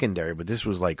just secondary, but this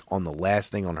was on the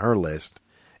last thing on her list,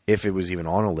 if it was even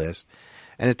on a list.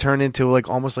 And it turned into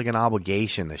almost like an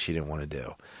obligation that she didn't want to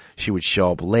do. She would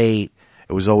show up late.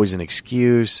 It was always an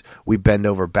excuse. We bend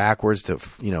over backwards to,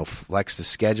 flex the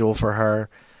schedule for her.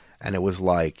 And it was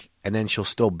and then she'll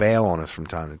still bail on us from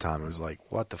time to time. It was like,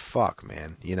 what the fuck,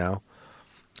 man,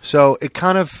 So it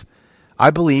kind of, I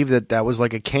believe that was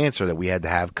like a cancer that we had to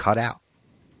have cut out.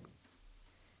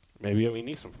 Maybe we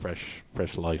need some fresh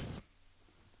life.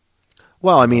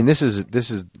 Well, I mean, this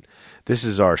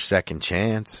is our second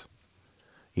chance.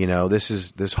 This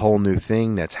is this whole new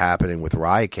thing that's happening with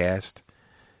Riotcast.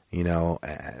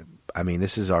 I mean,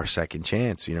 this is our second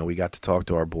chance. We got to talk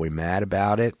to our boy Matt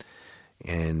about it.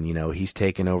 and he's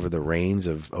taken over the reins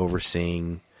of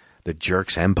overseeing the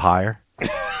Jerks Empire.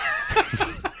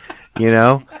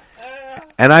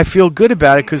 And I feel good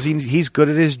about it because he's good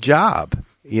at his job.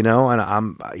 And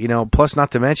I'm plus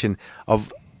not to mention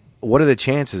of what are the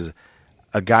chances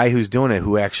a guy who's doing it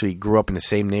who actually grew up in the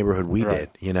same neighborhood we did,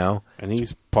 and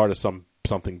he's part of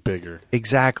something bigger.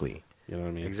 Exactly. You know what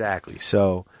I mean? Exactly.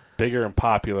 So bigger and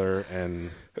popular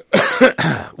and.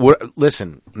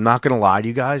 Listen, I'm not going to lie to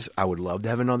you guys. I would love to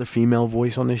have another female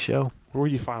voice on this show. Where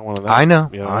would you find one of them? I know.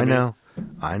 You know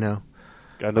I know.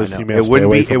 God knows I know. females stay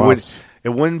away from us. It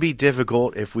wouldn't be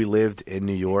difficult if we lived in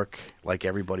New York like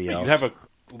everybody else. You'd have a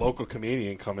local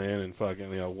comedian come in and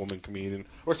fucking, a woman comedian.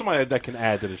 Or somebody that can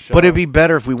add to the show. But it'd be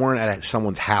better if we weren't at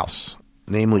someone's house,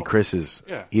 namely Chris's.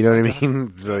 Yeah. You know what I mean?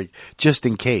 It's like, just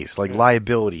in case,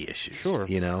 liability issues. Sure.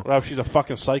 What if she's a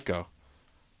fucking psycho?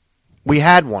 We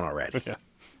had one already. Yeah.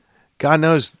 God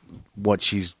knows what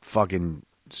she's fucking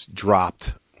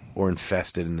dropped or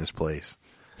infested in this place.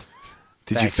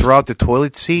 Did you throw out the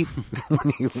toilet seat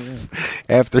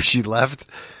after she left?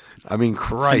 I mean,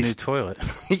 Christ. It's a new toilet.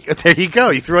 There you go.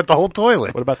 You threw out the whole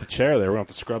toilet. What about the chair there? We're going to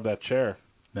have to scrub that chair.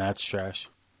 That's trash.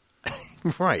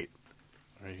 Right.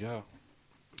 There you go.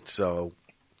 So,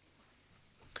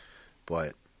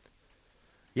 but,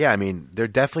 yeah, I mean, they're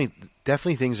definitely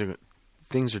things are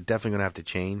definitely going to have to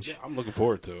change. Yeah, I'm looking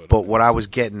forward to it. But what I was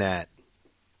getting at,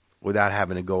 without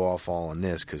having to go off all on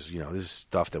this, because, this is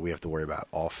stuff that we have to worry about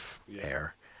off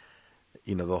air,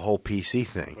 the whole PC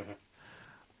thing.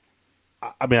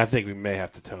 I mean, I think we may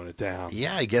have to tone it down.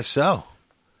 Yeah, I guess so.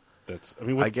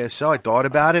 I guess so. I thought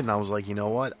about it, and I was like, you know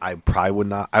what? I probably would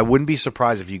not. I wouldn't be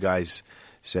surprised if you guys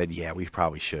said, yeah, we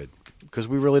probably should. Because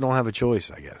we really don't have a choice,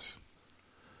 I guess.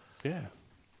 Yeah.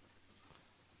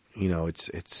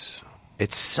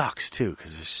 It sucks, too,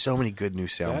 because there's so many good new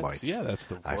sound bites. Yeah, that's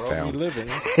the I world found. we live in.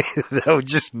 That would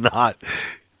just not,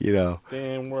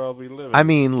 Damn world we live in. I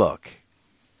mean, look,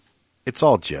 it's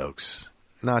all jokes.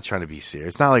 Not trying to be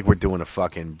serious. It's not like we're doing a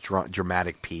fucking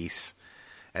dramatic piece,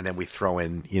 and then we throw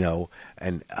in,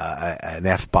 an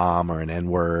F-bomb or an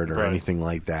N-word or anything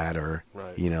like that, or,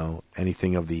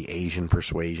 anything of the Asian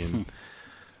persuasion.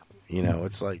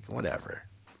 It's like, whatever.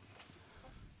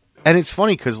 And it's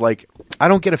funny because, I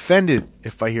don't get offended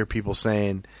if I hear people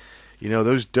saying,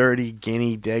 those dirty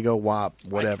guinea, dago, wop,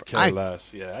 whatever. I could care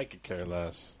less. Yeah, I could care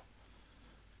less.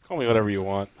 Call me whatever you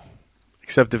want.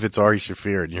 Except if it's Ari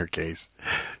Shaffir in your case.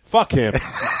 Fuck him.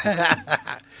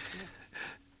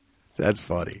 That's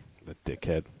funny. The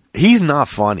dickhead. He's not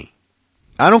funny.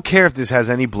 I don't care if this has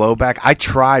any blowback. I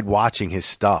tried watching his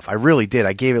stuff. I really did.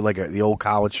 I gave it the old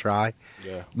college try.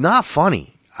 Yeah. Not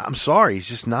funny. I'm sorry. He's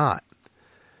just not.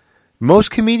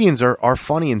 Most comedians are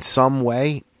funny in some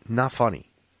way. Not funny.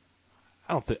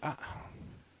 I don't think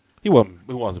he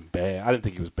wasn't bad. I didn't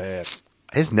think he was bad.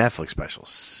 His Netflix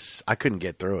specials, I couldn't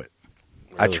get through it.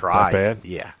 Really? I tried. That bad?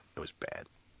 Yeah, it was bad.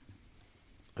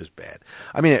 It was bad.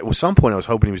 I mean, at some point, I was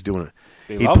hoping he was doing it.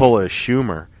 He'd pull a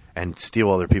Schumer and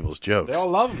steal other people's jokes. They all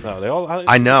love him, though.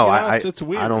 I know. It's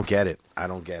weird. I don't get it. I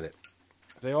don't get it.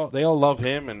 They all love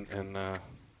him and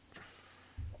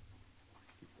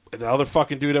the other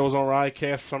fucking dude that was on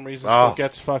Riotcast for some reason still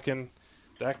gets fucking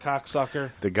that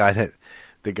cocksucker. The guy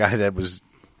that was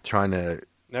trying to.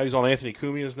 Now he's on Anthony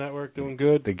Cumia's network doing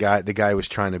good. The guy was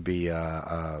trying to be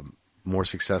more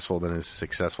successful than his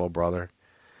successful brother,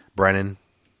 Brennan.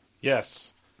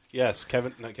 Yes.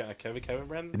 Kevin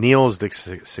Brennan. Neil's the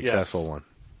successful one,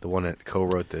 the one that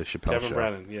co-wrote the Chappelle Kevin show.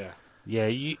 Brennan. Yeah. Yeah,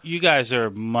 you guys are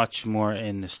much more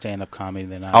into stand-up comedy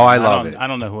than I am. Oh, I love it. I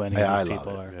don't know who any of these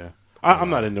people are. Yeah.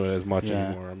 I'm not into it as much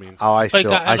anymore. I mean,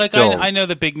 I know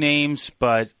the big names,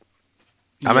 but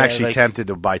I'm actually tempted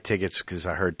to buy tickets because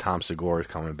I heard Tom Segura is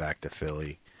coming back to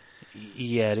Philly.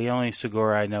 Yeah, the only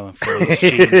Segura I know in Philly is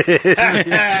cheating.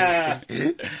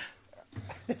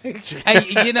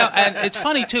 And it's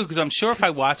funny too because I'm sure if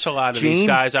I watch a lot of these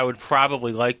guys, I would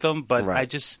probably like them, but I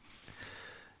just,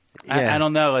 I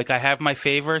don't know. I have my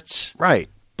favorites, right?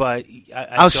 But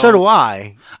so do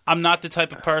I. I'm not the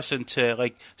type of person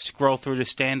to scroll through the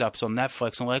stand-ups on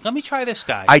Netflix and let me try this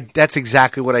guy. That's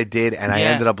exactly what I did, and I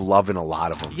ended up loving a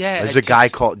lot of them. Yeah, there's a guy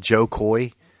called Joe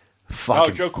Coy.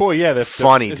 Joe Coy, yeah, that's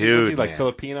funny dude. Is he like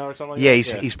Filipino or something? Yeah,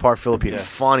 he's part Filipino. Yeah.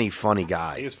 Funny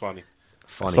guy. He is funny.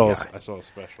 Funny guy. I saw a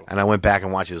special, and I went back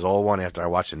and watched his old one after I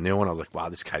watched the new one. I was like, wow,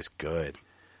 this guy's good.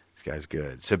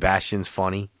 Sebastian's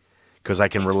funny. Because I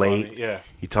can relate. Funny, yeah.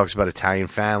 He talks about Italian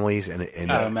families and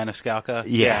Maniscalco.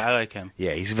 Yeah, I like him.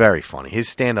 Yeah, he's very funny. His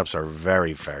stand-ups are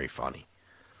very, very funny.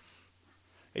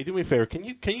 Hey, do me a favor. Can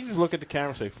you just look at the camera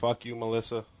and say "fuck you,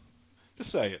 Melissa"? Just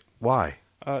say it. Why?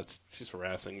 She's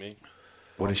harassing me.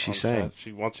 What is she saying?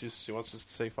 She wants us to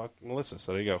say fuck Melissa.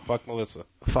 So there you go. Fuck Melissa.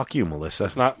 Fuck you, Melissa.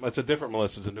 It's a different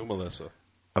Melissa. It's a new Melissa.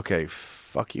 Okay,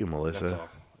 fuck you, Melissa. That's all.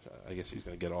 I guess he's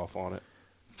going to get off on it.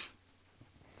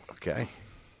 Okay.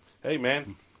 Hey,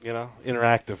 man.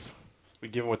 Interactive. We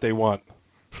give them what they want.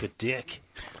 The dick.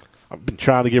 I've been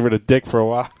trying to give her the dick for a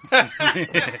while.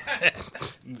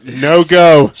 No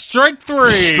go. Strike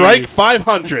 3. Strike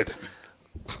 500.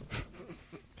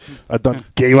 I done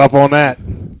gave up on that.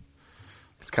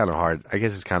 It's kind of hard. I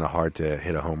guess it's kind of hard to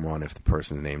hit a home run if the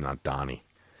person's name not Donnie.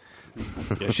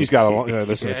 Yeah, she's got a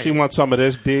listen. If she wants some of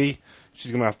this D,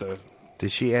 she's gonna have to.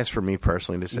 Did she ask for me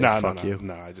personally to say fuck you?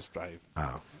 No, I just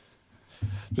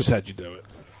had you do it.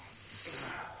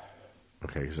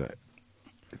 Okay,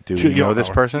 do you know this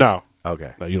person? No.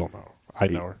 Okay. No, you don't know her. I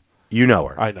know her. You know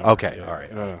her? I know. Okay, Yeah, all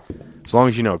right. No. As long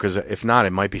as you know, because if not,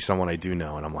 it might be someone I do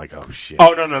know, and I'm like, oh shit.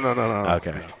 Oh no.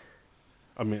 Okay. No.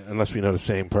 I mean, unless we know the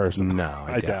same person. No,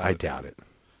 I doubt it.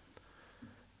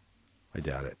 I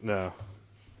doubt it. No.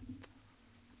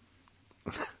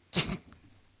 We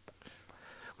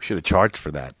should have charged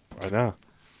for that. I know.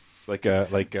 Like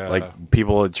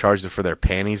people had charged it for their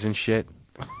panties and shit.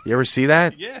 You ever see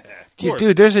that? Yeah, of course.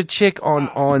 Dude, there's a chick on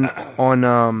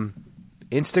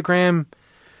Instagram.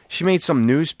 She made some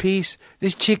news piece.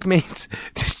 This chick makes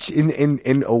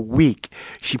in a week.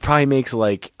 She probably makes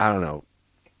like, I don't know,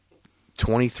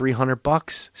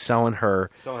 $2,300 selling her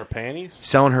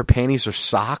panties or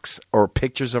socks or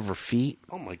pictures of her feet.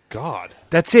 Oh my god.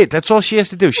 That's it. That's all she has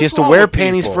to do. She has to wear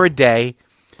panties for a day.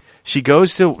 She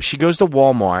goes to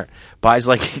Walmart, buys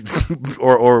like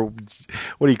or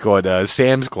what do you call it?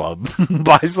 Sam's Club,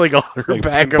 buys like a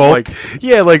pack of like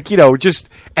just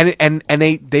and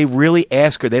they really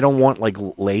ask her. They don't want like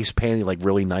lace panties, like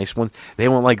really nice ones. They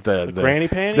want like the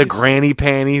granny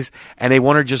panties, and they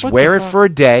want her just wear it for a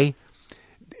day.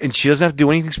 And she doesn't have to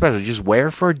do anything special. Just wear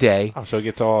it for a day. Oh, so it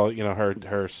gets all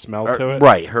her smell to it,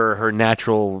 right? Her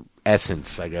natural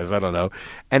essence, I guess. I don't know.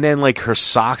 And then like her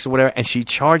socks or whatever. And she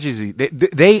charges.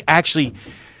 They actually.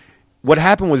 What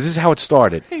happened was, this is how it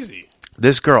started. That's crazy.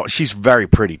 This girl, she's very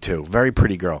pretty too. Very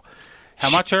pretty girl. How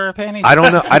much are her panties? I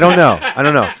don't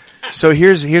know. So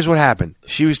here's what happened.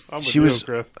 She's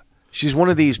one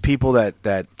of these people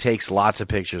that takes lots of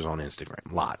pictures on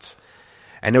Instagram. Lots.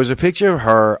 And there was a picture of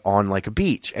her on like a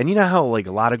beach. And you know how like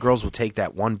a lot of girls will take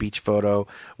that one beach photo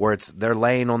where they're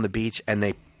laying on the beach and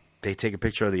they take a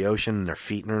picture of the ocean and their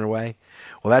feet in her way?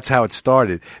 Well, that's how it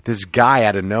started. This guy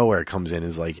out of nowhere comes in and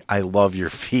is like, I love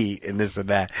your feet and this and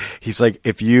that. He's like,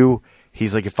 if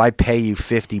I pay you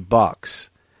 $50,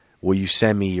 will you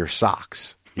send me your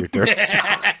socks? Your dirty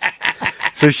socks.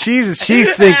 So she's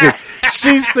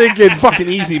thinking fucking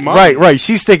easy money. Right.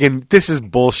 She's thinking, this is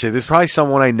bullshit. There's probably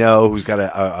someone I know who's got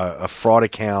a fraud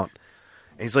account.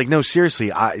 And he's like, no,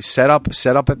 seriously, I set up a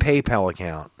PayPal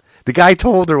account. The guy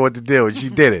told her what to do, and she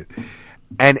did it.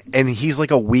 And he's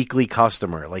like a weekly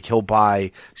customer. Like he'll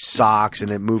buy socks and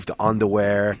then move to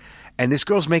underwear. And this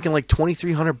girl's making like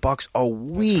 $2,300 a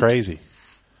week. That's crazy.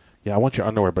 Yeah, I want your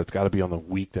underwear, but it's got to be on the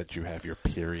week that you have your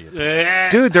period.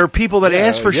 Dude, there are people that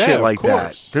ask for shit like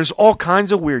that. There's all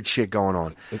kinds of weird shit going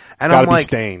on. And I'm like,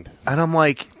 stained. And I'm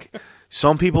like,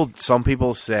 some people's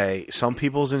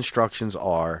instructions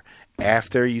are,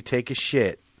 after you take a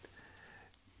shit,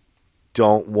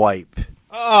 don't wipe.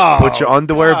 Put your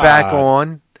underwear back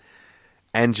on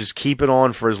and just keep it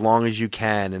on for as long as you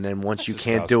can. And then once you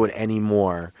can't do it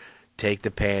anymore, take the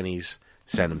panties,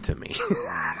 send them to me.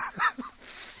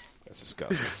 That's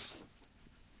disgusting.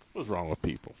 What's wrong with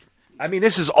people? I mean,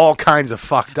 this is all kinds of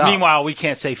fucked up. Meanwhile, we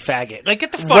can't say faggot. Like,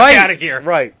 get the fuck out of here.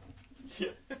 Right.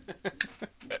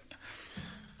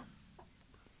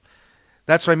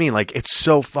 That's what I mean. Like, it's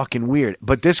so fucking weird.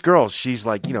 But this girl, she's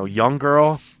like, young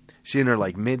girl. She's in her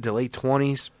like mid to late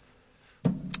 20s.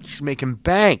 She's making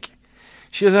bank.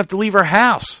 She doesn't have to leave her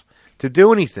house to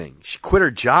do anything. She quit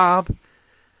her job.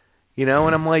 And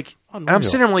I'm like, and I'm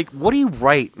sitting there, I'm like, what do you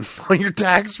write on your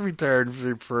tax return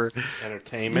for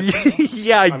entertainment?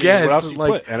 Yeah, I guess. What else you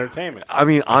put? Entertainment. I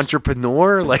mean,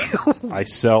 entrepreneur. Like, I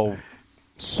sell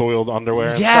soiled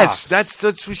underwear. Yes, and socks.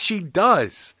 that's what she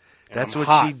does. That's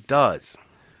what she does.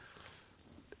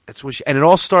 That's what and it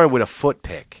all started with a foot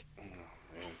pic.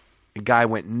 The guy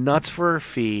went nuts for her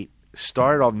feet.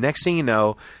 Started off. Next thing you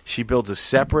know, she builds a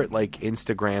separate like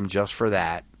Instagram just for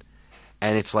that.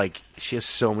 And it's like, she has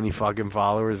so many fucking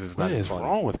followers. It's not What is funny.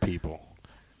 wrong with people?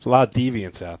 There's a lot of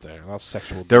deviance out there. A lot of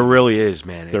sexual deviance. There really is,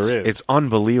 man. There is. It's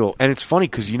unbelievable. And it's funny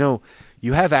because,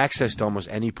 you have access to almost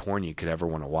any porn you could ever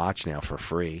want to watch now for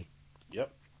free.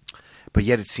 Yep. But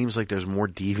yet it seems like there's more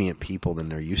deviant people than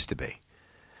there used to be.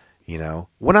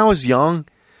 When I was young,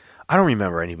 I don't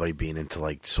remember anybody being into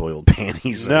like soiled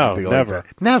panties. Or No, anything never. Like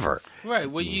that. Never. Right.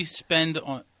 What you spend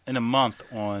in a month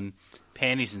on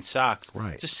panties and socks,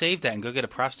 Right. just save that and go get a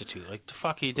prostitute. Like, the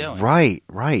fuck are you doing? Right.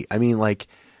 I mean, like,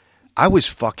 I was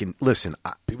fucking. Listen,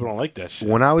 People don't like that shit.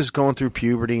 when I was going through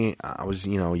puberty, I was, a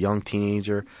young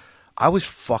teenager. I was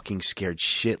fucking scared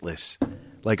shitless.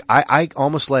 Like, I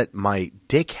almost let my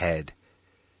dickhead,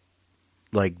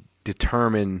 like,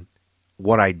 determine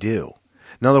what I do.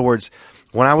 In other words,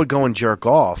 when I would go and jerk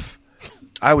off,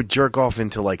 I would jerk off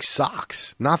into, like,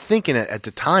 socks. Not thinking at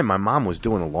the time my mom was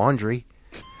doing the laundry.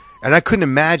 And I couldn't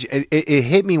imagine. It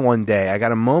hit me one day. I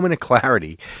got a moment of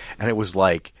clarity, and it was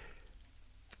like,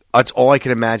 that's all I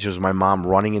could imagine was my mom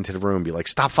running into the room and be like,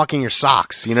 stop fucking your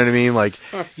socks. You know what I mean? Like,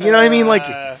 you know what I mean?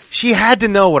 Like, she had to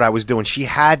know what I was doing. She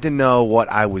had to know what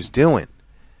I was doing.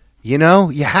 You know?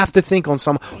 You have to think on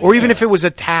some, or even if it was a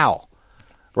towel,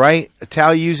 right? A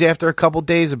towel you use after a couple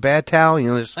days, a bad towel,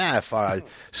 just, if I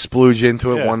splooge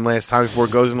into it one last time before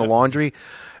it goes in the laundry.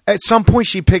 At some point,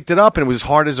 she picked it up, and it was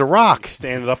hard as a rock.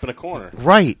 Stand it up in a corner.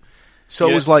 Right. So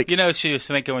it was like... she was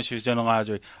thinking when she was doing the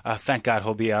laundry, thank God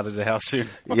he'll be out of the house soon.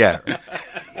 Yeah.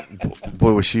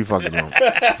 Boy, was she fucking wrong.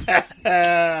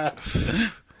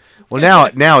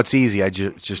 Well, now it's easy. I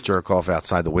just jerk off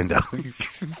outside the window.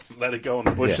 Let it go in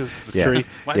the bushes, the Yeah. tree.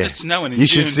 Why is it snowing in You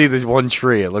June? should see the one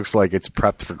tree. It looks like it's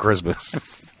prepped for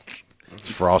Christmas. It's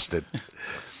frosted.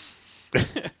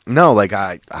 No, like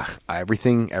I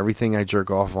everything I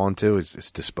jerk off onto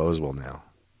is disposable now.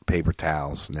 Paper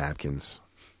towels, napkins,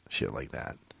 shit like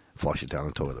that. Flush it down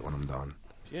the toilet when I'm done.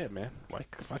 Yeah, man. Why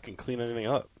fucking clean anything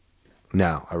up?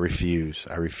 No, I refuse.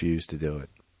 I refuse to do it.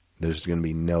 There's going to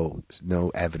be no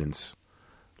evidence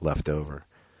left over.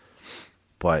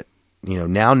 But,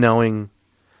 now knowing,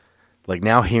 like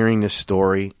now hearing this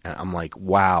story, I'm like,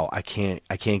 wow, I can't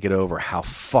get over how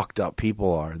fucked up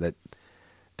people are that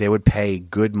they would pay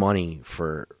good money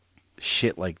for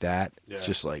shit like that. Yeah. It's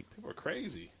just like, People are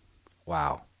crazy.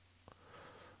 wow.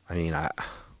 I mean,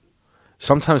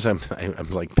 sometimes I'm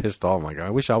like pissed off. I'm like, I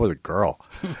wish I was a girl.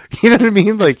 You know what I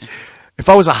mean? Like, if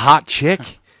I was a hot chick,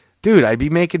 dude, I'd be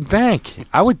making bank.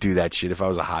 I would do that shit if I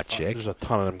was a hot chick. There's a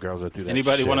ton of them girls that do that.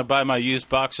 Anybody shit. want to buy my used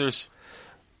boxers?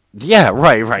 Yeah,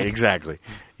 right, exactly.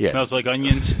 Yeah. Smells like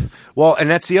onions. Well, and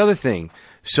that's the other thing.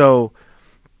 So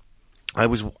I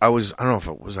was I don't know if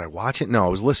was I watching? No, I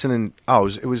was listening. Oh,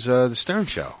 it was the Stern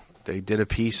Show. They did a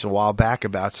piece a while back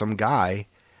about some guy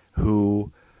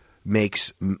who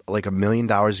makes like $1 million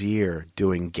a year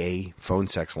doing gay phone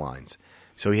sex lines.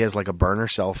 So he has like a burner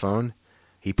cell phone.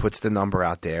 He puts the number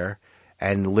out there,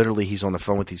 and literally he's on the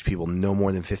phone with these people no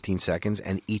more than 15 seconds,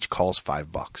 and each call's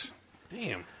 $5.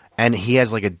 Damn. And he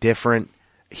has like a different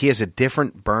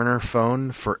burner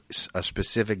phone for a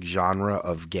specific genre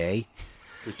of gay.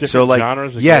 Different So like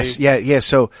genres of yes, gay? yeah.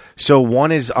 So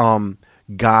one is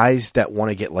guys that want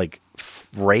to get like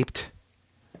raped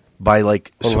by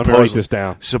like Hold on, let me write this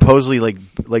down. supposedly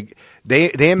like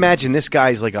they imagine this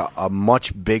guy's like a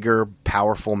much bigger,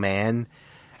 powerful man,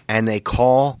 and they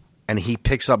call and he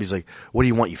picks up. He's like, "What do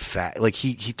you want, you fag?" Like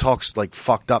he talks like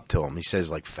fucked up to him. He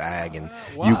says like fag and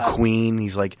you queen.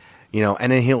 He's like,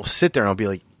 and then he'll sit there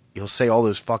and he'll say all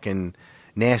those fucking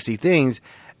nasty things.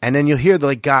 And then you'll hear the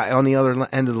like guy on the other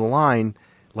end of the line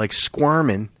like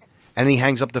squirming, and he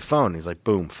hangs up the phone. He's like,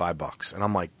 boom, $5. And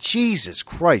I'm like, Jesus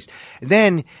Christ. And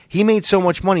then he made so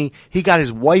much money, he got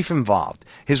his wife involved.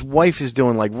 His wife is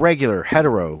doing like regular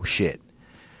hetero shit.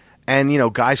 And,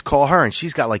 guys call her, and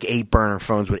she's got like 8 burner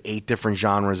phones with 8 different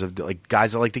genres of like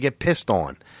guys that like to get pissed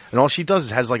on. And all she does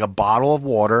is has like a bottle of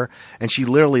water, and she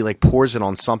literally like pours it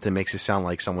on something, makes it sound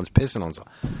like someone's pissing on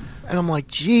something. And I'm like,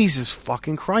 Jesus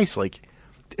fucking Christ. Like,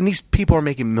 and these people are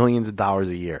making millions of dollars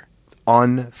a year. It's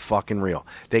unfucking real.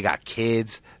 They got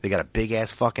kids. They got a big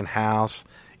ass fucking house.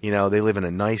 They live in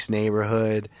a nice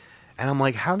neighborhood. And I'm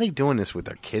like, how are they doing this with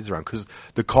their kids around? Because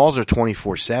the calls are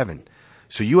 24/7.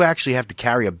 So you actually have to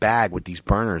carry a bag with these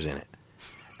burners in it.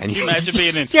 And Can you imagine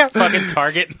being in Yeah. fucking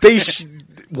Target?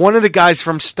 One of the guys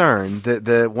from Stern,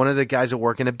 one of the guys that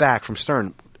work in the back from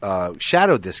Stern,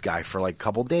 shadowed this guy for like a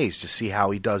couple days to see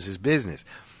how he does his business.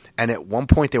 And at one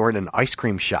point, they were in an ice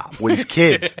cream shop with his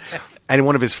kids, and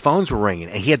one of his phones were ringing,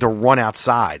 and he had to run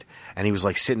outside. And he was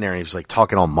like sitting there, and he was like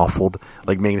talking all muffled,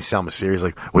 like making it sound mysterious,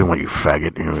 like "We want you,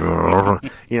 faggot,"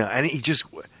 And he just,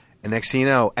 and next thing you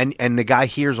know, and the guy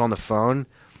hears on the phone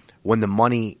when the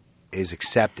money is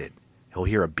accepted, he'll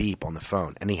hear a beep on the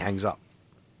phone, and he hangs up.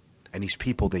 And these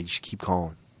people, they just keep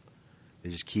calling. They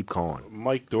just keep calling.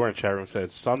 Mike Doran chat room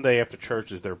said Sunday after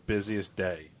church is their busiest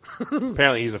day.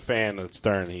 Apparently, he's a fan of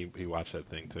Stern. He watched that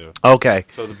thing too. Okay,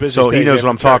 So the busiest so he days knows after what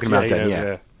I'm church, talking about. he Then, knows,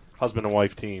 yeah. husband and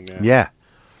wife team. Yeah.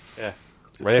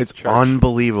 Right after it's church.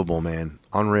 unbelievable, man.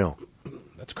 Unreal.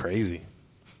 That's crazy.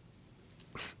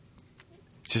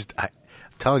 I'm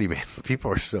telling you, man,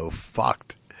 people are so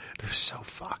fucked. They're so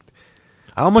fucked.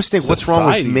 I almost think, what's wrong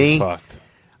with Society's me? fucked.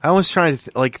 I always try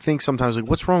to think sometimes, like,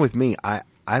 what's wrong with me? I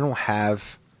don't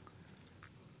have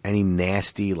any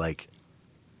nasty, like,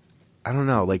 I don't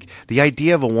know. Like, the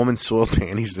idea of a woman's soiled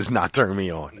panties does not turn me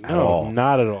on at all.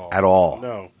 Not at all. At all.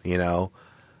 No. You know?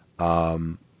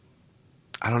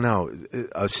 I don't know.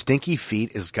 Stinky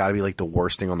feet has got to be, like, the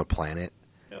worst thing on the planet.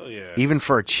 Hell yeah. Even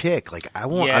for a chick. Like, I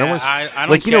don't want I don't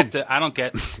like, you get know, I don't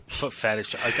get foot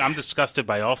fetish. Like, I'm disgusted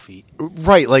by all feet.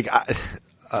 right, like,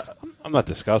 I'm not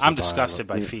disgusted. I'm disgusted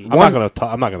by feet. I'm not gonna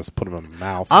put them in my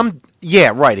mouth.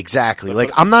 yeah, right, exactly.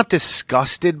 Like, I'm not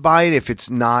disgusted by it if it's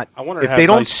not, I want her to if have they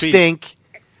don't nice feet. stink.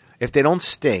 If they don't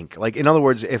stink, like, in other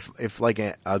words, if like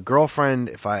a girlfriend,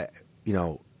 a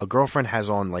girlfriend has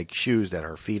on, like, shoes that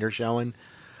her feet are showing,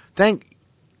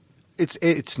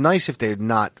 it's nice if they're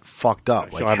not fucked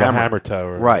up, like She'll have a hammer toe,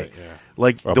 right? yeah.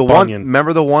 Like Or a the bunion. one.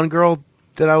 Remember the one girl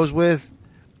that I was with,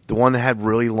 the one that had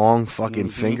really long fucking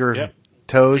finger Yep.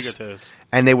 toes, Finger toes.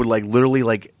 and they would, like, literally,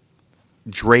 like,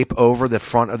 drape over the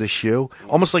front of the shoe,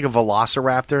 almost like a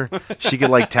velociraptor. She could,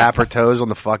 like, tap her toes on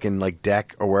the fucking, like,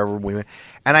 deck or wherever we went.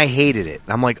 And I hated it.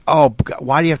 I'm like, oh, God,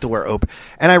 why do you have to wear open?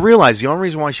 And I realized the only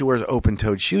reason why she wears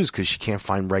open-toed shoes because she can't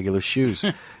find regular shoes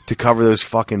to cover those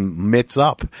fucking mitts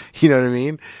up. You know what I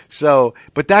mean? So,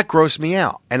 but that grossed me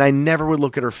out. And I never would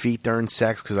look at her feet during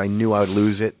sex because I knew I would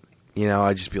lose it. You know,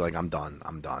 I'd just be like, I'm done.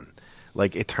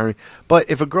 Like, it turned. But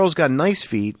if a girl's got nice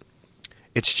feet,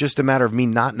 it's just a matter of me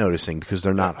not noticing because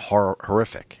they're not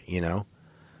horrific, you know?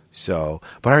 So,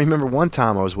 but I remember one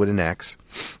time I was with an ex,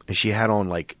 and she had on,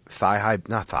 like,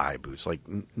 not thigh-high boots, like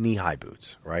knee-high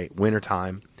boots, right?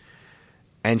 Wintertime.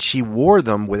 And she wore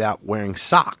them without wearing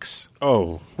socks.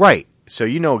 Oh, Right. So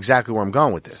you know exactly where I'm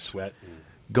going with this. sweat.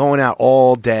 Going out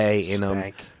all day in them.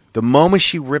 Stank. The moment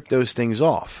she ripped those things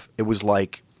off, it was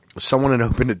like someone had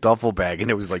opened a duffel bag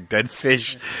and it was like dead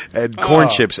fish and corn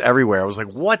chips everywhere. I was like,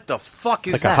 what the fuck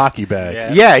is Like that? a hockey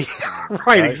bag. Yeah. Yeah,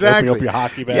 right, exactly. Opening up your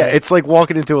hockey bag. Yeah, it's like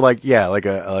walking into like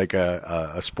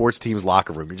a sports team's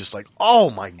locker room. You're just like, oh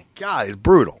my God, it's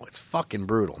brutal. It's fucking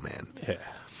brutal, man. Yeah.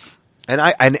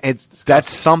 And that's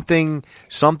something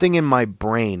in my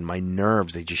brain, my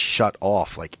nerves, they just shut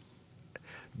off. Like,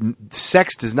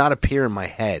 sex does not appear in my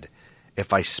head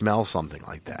if I smell something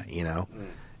like that, you know?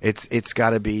 It's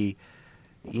got to be,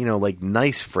 you know, like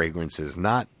nice fragrances,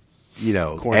 not, you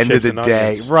know, Corn end of chips the and day.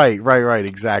 onions. Right,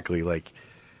 exactly. Like,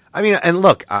 I mean, and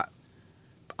look, I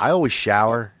always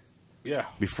shower Yeah.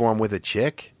 before I'm with a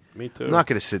chick. Me too. I'm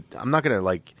not gonna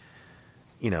like,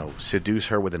 you know, seduce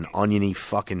her with an oniony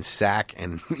fucking sack,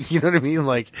 and you know what I mean.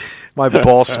 Like, my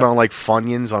balls smell like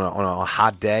Funyuns on a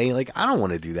hot day. Like, I don't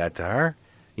want to do that to her,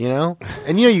 you know.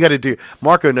 And you know, you got to do.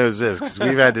 Marco knows this because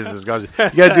we've had this discussion. You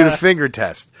got to do the finger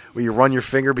test where you run your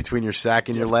finger between your sack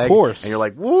and your leg, course. and you're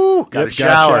like, woo, got to Yep,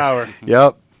 gotta shower.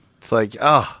 Yep. It's like,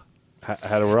 oh. I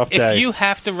had a rough day. If you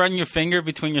have to run your finger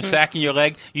between your sack and your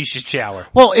leg, you should shower.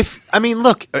 Well,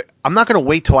 look, I'm not going to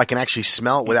wait till I can actually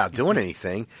smell it without doing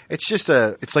anything. It's just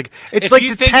it's like If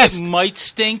you the think test. it might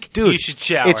stink, Dude, you should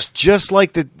shower. It's just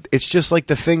like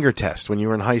the finger test when you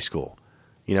were in high school.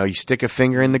 You know, you stick a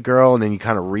finger in the girl and then you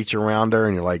kind of reach around her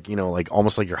and you're like, you know, like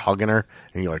almost like you're hugging her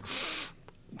and you're like,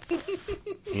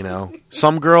 you know,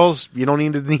 some girls you don't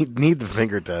need the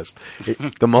finger test.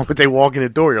 The moment they walk in the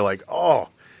door, you're like, oh,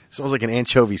 smells like an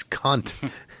anchovy's cunt.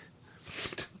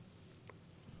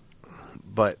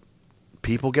 But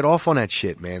people get off on that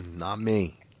shit, man. Not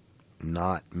me.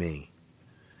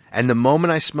 And the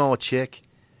moment I smell a chick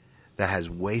that has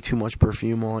way too much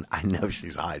perfume on, I know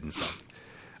she's hiding something.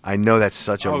 I know that's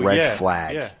such a red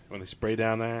flag. Yeah, when they spray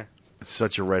down there. It's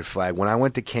such a red flag. When I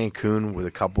went to Cancun with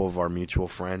a couple of our mutual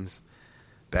friends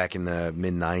back in the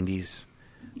mid-'90s,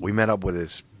 we met up with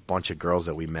this bunch of girls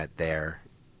that we met there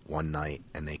one night,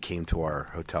 and they came to our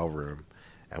hotel room,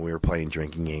 and we were playing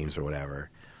drinking games or whatever.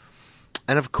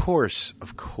 And of course, the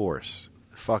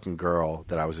fucking girl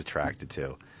that I was attracted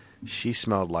to, she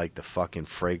smelled like the fucking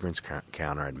fragrance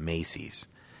counter at Macy's.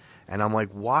 And I'm like,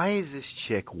 why is this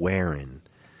chick wearing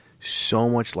so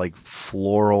much like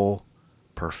floral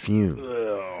perfume?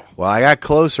 Ugh. Well, I got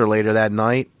closer later that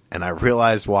night, and I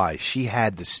realized why. She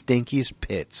had the stinkiest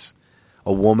pits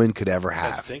a woman could ever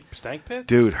have. Stank pit?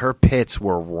 Dude, her pits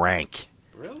were rank.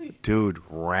 Really? Dude,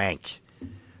 rank.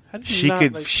 How did She you not,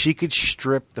 could like- she could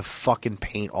strip the fucking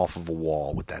paint off of a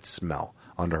wall with that smell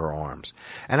under her arms.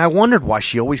 And I wondered why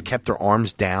she always kept her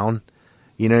arms down.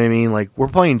 You know what I mean? Like, we're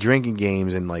playing drinking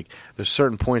games, and like there's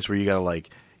certain points where you gotta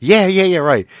like, yeah,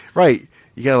 right.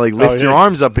 You gotta like lift your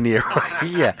arms up in the air.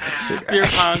 Yeah. Beer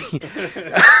pong.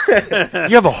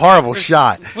 You have a horrible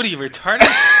shot. What are you, retarded?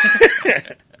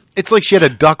 It's like she had a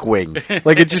duck wing.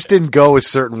 Like it just didn't go a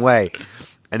certain way.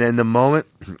 And then the moment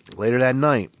later that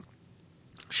night,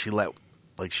 she let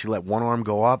one arm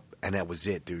go up, and that was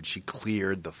it, dude. She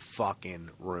cleared the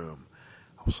fucking room.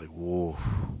 I was like, whoa,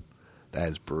 that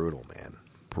is brutal, man.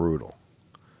 Brutal.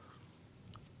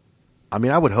 I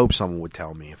mean, I would hope someone would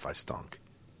tell me if I stunk,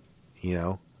 you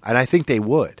know? And I think they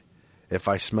would if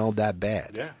I smelled that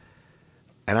bad. Yeah.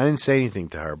 And I didn't say anything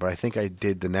to her, but I think I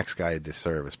did the next guy a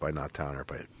disservice by not telling her.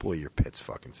 But, boy, your pits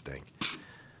fucking stink.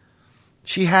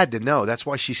 She had to know. That's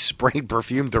why she sprayed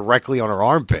perfume directly on her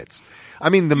armpits. I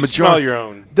mean, Smell your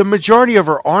own. The majority of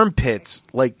her armpits,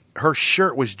 like, her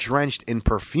shirt was drenched in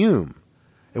perfume.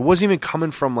 It wasn't even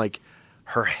coming from, like,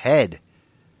 her head.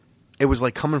 It was,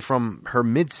 like, coming from her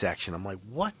midsection. I'm like,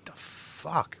 what the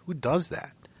fuck? Who does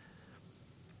that?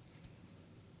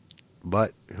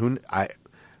 But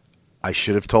I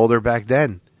should have told her back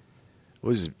then.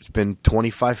 It's been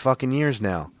 25 fucking years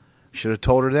now. Should have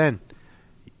told her then.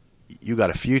 You got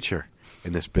a future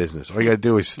in this business. All you got to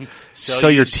do is sell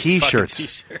your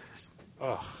T-shirts.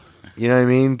 Oh. You know what I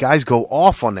mean? Guys go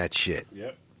off on that shit.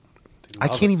 Yep. I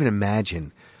can't even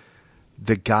imagine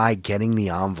the guy getting the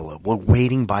envelope,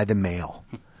 waiting by the mail.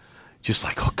 Just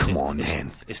like, oh, come on,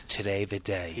 man. Is today the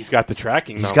day? He's got the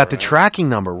tracking number. He's got the tracking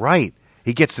number, right.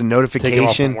 He gets the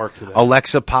notification.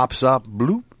 Alexa pops up.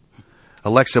 Bloop.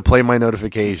 Alexa, play my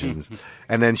notifications.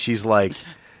 And then she's like,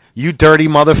 you dirty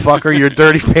motherfucker, your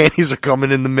dirty panties are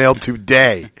coming in the mail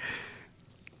today.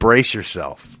 Brace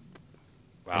yourself.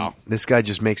 Wow. And this guy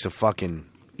just makes a fucking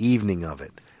evening of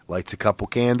it. Lights a couple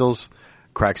candles,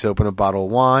 cracks open a bottle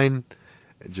of wine,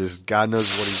 and just God knows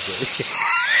what he's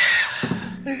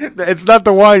doing. It's not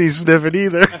the wine he's sniffing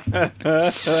either.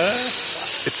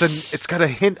 It's got a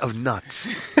hint of nuts.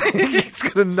 It's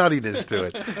got a nuttiness to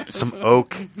it. Some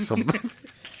oak.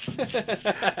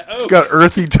 It's got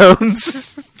earthy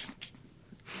tones.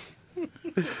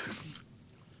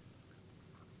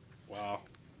 Wow.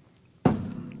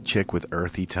 Chick with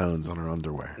earthy tones on her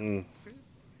underwear.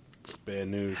 It's bad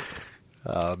news.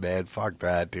 Oh man, fuck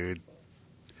that, dude.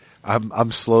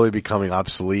 I'm slowly becoming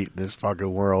obsolete in this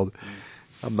fucking world.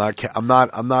 I'm not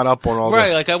up on all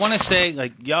right, like I want to say,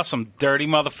 like, y'all some dirty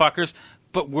motherfuckers,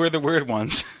 but we're the weird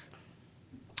ones.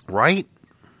 Right?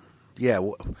 Yeah.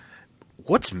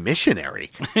 What's missionary?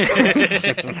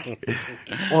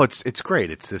 Well, it's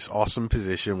great. It's this awesome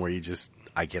position where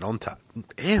I get on top.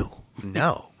 Ew.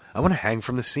 No. I want to hang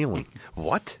from the ceiling.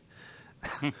 What?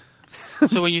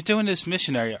 So when you're doing this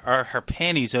missionary, are her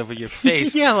panties over your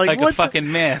face? Yeah, like a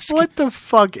fucking mask. What the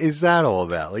fuck is that all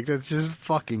about? Like, that's just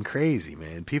fucking crazy,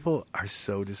 man. People are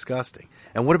so disgusting.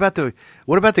 And what about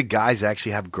the guys that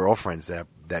actually have girlfriends that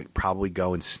probably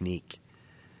go and sneak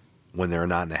when they're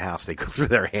not in the house? They go through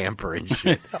their hamper and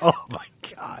shit. Oh my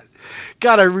god,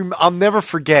 I'll never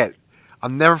forget.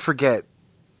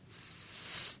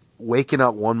 Waking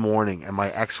up one morning and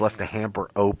my ex left the hamper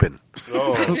open.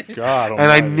 Oh, God.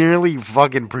 And I nearly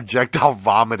fucking projectile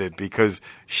vomited because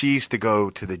she used to go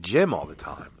to the gym all the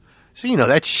time. So, you know,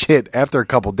 that shit, after a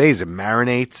couple days, it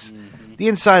marinates. Mm-hmm. The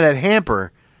inside of that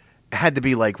hamper had to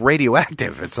be, like,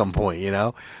 radioactive at some point, you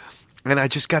know? And I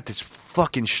just got this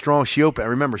fucking strong... I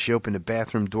remember she opened the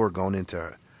bathroom door going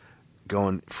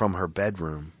from her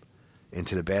bedroom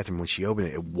into the bathroom. When she opened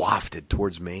it, it wafted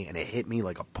towards me, and it hit me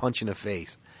like a punch in the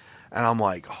face. And I'm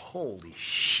like, holy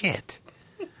shit.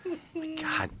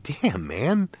 God damn,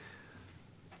 man.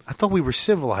 I thought we were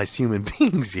civilized human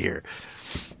beings here.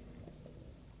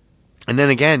 And then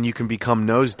again, you can become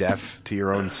nose deaf to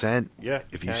your own scent. Yeah.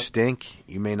 If you stink,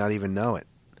 you may not even know it.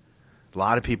 A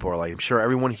lot of people are like, I'm sure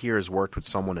everyone here has worked with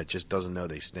someone that just doesn't know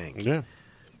they stink. Yeah.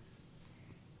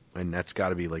 And that's got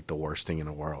to be like the worst thing in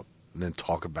the world. And then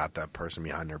talk about that person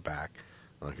behind their back.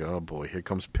 Like, oh boy, here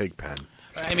comes Pigpen.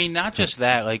 I mean, not just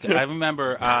that. Like, I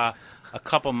remember a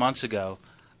couple months ago,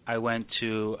 I went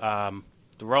to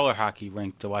the roller hockey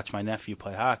rink to watch my nephew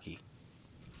play hockey.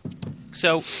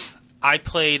 So I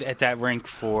played at that rink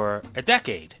for a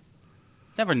decade.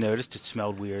 Never noticed it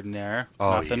smelled weird in there.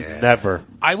 Oh, Nothing. yeah. Never.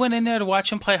 I went in there to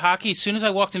watch him play hockey. As soon as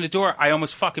I walked in the door, I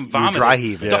almost fucking vomited. Dry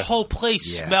heaving. The whole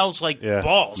place smells like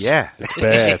balls. Yeah. It's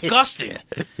disgusting.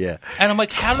 Yeah. And I'm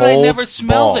like, how did I never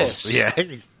smell this? Yeah.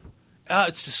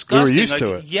 It's disgusting. We were used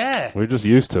to it. Yeah. We're just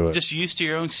used to it. Just used to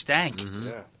your own stank. Mm-hmm.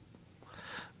 Yeah.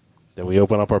 Then we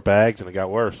open up our bags and it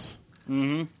got worse.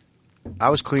 Mm-hmm. I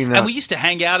was cleaning out. And we used to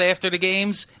hang out after the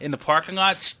games in the parking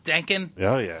lot, stinking.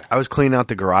 Oh, yeah. I was cleaning out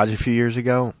the garage a few years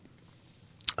ago,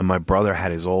 and my brother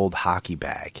had his old hockey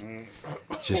bag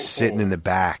just sitting in the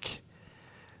back.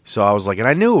 So I was like, and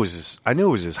I knew it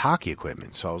was his hockey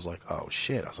equipment. So I was like, oh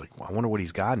shit. I was like, well, I wonder what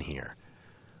he's got in here.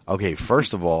 Okay,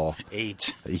 first of all,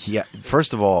 AIDS. Yeah,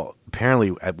 first of all,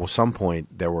 apparently at some point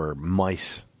there were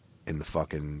mice in the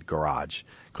fucking garage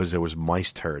because there was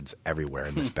mice turds everywhere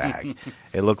in this bag.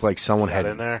 It looked like someone had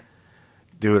in there.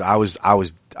 Dude, I was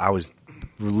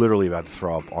literally about to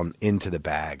throw up into the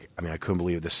bag. I mean, I couldn't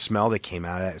believe it. The smell that came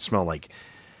out of it. It smelled like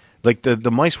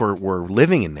the mice were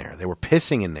living in there. They were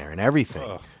pissing in there and everything.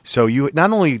 Ugh. So you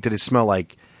not only did it smell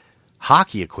like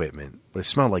hockey equipment, but it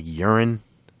smelled like urine,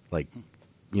 like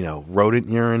rodent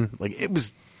urine. Like it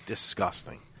was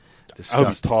disgusting. I hope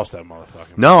he's tossed that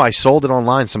motherfucker. No, I sold it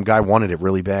online. Some guy wanted it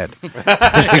really bad. Came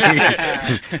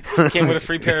with a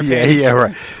free pair of pants. Yeah,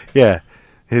 right. Yeah.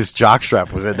 His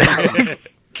jockstrap was in there.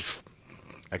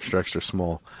 Extra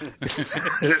small.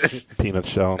 Peanut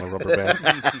shell and a rubber band.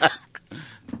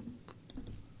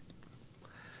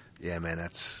 Yeah, man,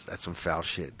 that's some foul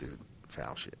shit, dude.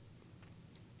 Foul shit.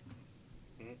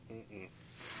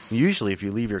 Usually, if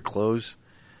you leave your clothes,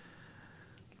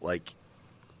 like,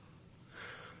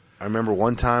 I remember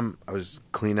one time I was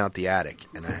cleaning out the attic,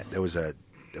 and there was a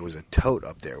tote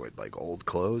up there with like old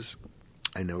clothes,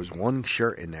 and there was one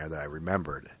shirt in there that I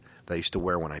remembered that I used to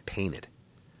wear when I painted,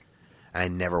 and I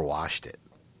never washed it,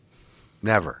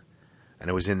 never, and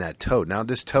it was in that tote. Now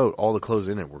this tote, all the clothes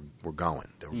in it were going,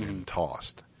 they were getting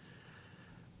tossed,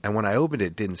 and when I opened it,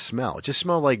 it didn't smell. It just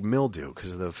smelled like mildew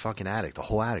because of the fucking attic. The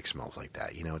whole attic smells like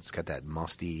that. It's got that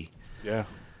musty. Yeah.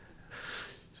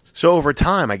 So over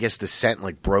time, I guess the scent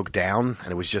like broke down,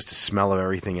 and it was just the smell of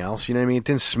everything else. You know what I mean? It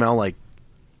didn't smell like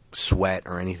sweat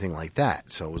or anything like that.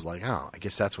 So it was like, oh, I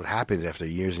guess that's what happens after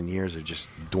years and years of just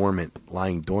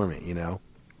lying dormant.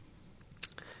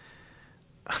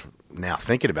 Now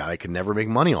thinking about it, I could never make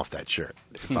money off that shirt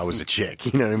if I was a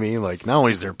chick. You know what I mean? Like, not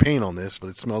only is there paint on this, but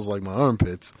it smells like my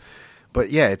armpits. But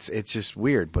yeah, it's just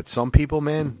weird. But some people,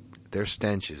 man, their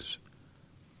stench is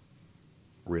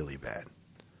really bad.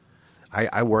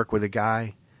 I work with a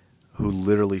guy who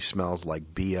literally smells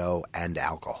like BO and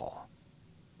alcohol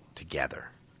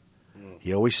together.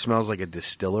 He always smells like a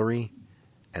distillery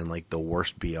and like the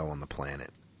worst BO on the planet.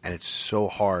 And it's so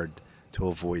hard to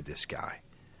avoid this guy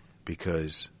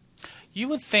because... You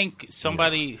would think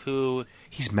somebody who...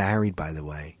 He's married, by the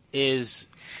way. Is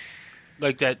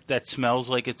like that smells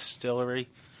like a distillery.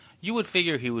 You would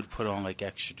figure he would put on like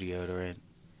extra deodorant.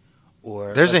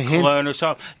 Or there's a hint, cologne or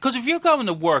something. Because if you're going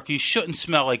to work, you shouldn't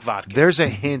smell like vodka. There's a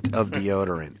hint of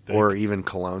deodorant or even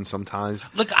cologne sometimes.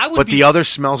 But the other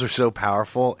smells are so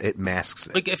powerful, it masks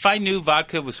it. Like if I knew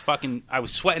vodka was I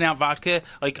was sweating out vodka.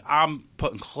 Like I'm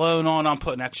putting cologne on, I'm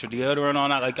putting extra deodorant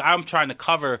on. Like I'm trying to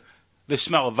cover the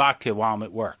smell of vodka while I'm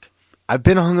at work. I've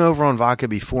been hungover on vodka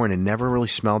before, and it never really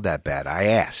smelled that bad.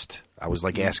 I was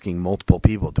like asking multiple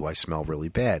people, "Do I smell really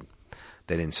bad?"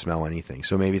 They didn't smell anything.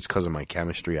 So maybe it's because of my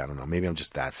chemistry. I don't know. Maybe I'm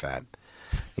just that fat.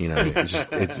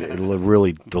 It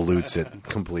really dilutes it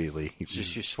completely.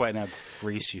 Just you're sweating out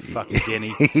grease, you fucking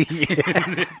guinea.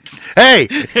 Hey!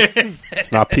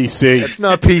 It's not PC. It's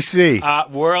not PC.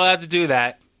 We're allowed to do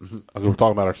that. We're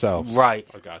talking about ourselves. Right.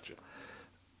 I got you.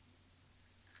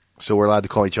 So we're allowed to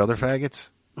call each other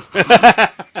faggots?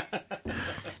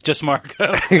 Just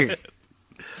Marco.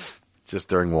 Just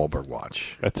during Wahlburger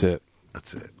watch. That's it.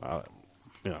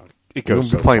 It goes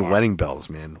so playing far. wedding bells,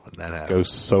 man, when that happens. It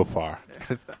goes so far.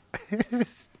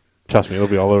 Trust me, it'll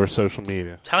be all over social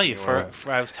media. Tell you,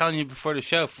 I was telling you before the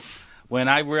show, when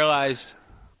I realized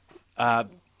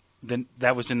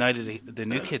that was the night of the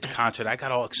New Kids concert, I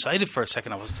got all excited for a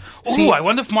second. I was, I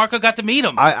wonder if Marco got to meet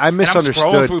him. I misunderstood.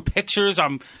 And I'm scrolling through pictures.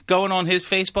 I'm going on his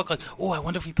Facebook like, I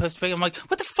wonder if he posted a picture. I'm like,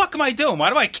 what the fuck am I doing?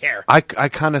 Why do I care? I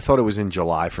kind of thought it was in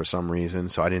July for some reason,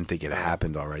 so I didn't think it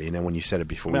happened already. And then when you said it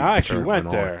before, I actually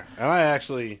went there, and I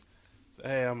actually,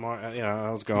 hey, I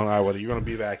was going, all right, well, you're going to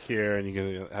be back here, and you're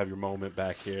going to have your moment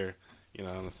back here.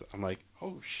 I'm like,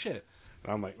 oh shit.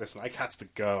 And I'm like, listen, I got to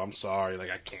go. I'm sorry, like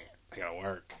I can't. I got to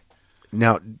work.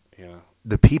 Now,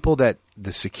 the people the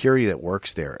security that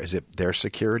works there, is it their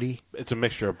security? It's a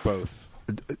mixture of both.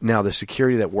 Now, the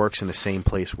security that works in the same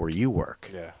place where you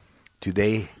work, do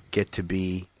they get to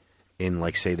be in,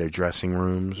 like, say, their dressing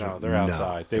rooms? No, they're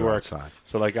outside. They work outside.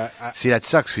 So, like, I see, that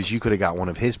sucks because you could have got one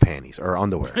of his panties or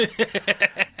underwear.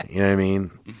 You know what I mean?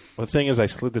 Well, the thing is, I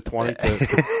slid the 20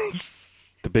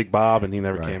 to Big Bob, and he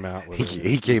never came out with it.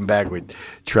 He came back with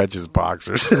Trench's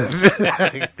boxers.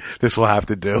 This will have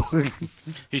to do.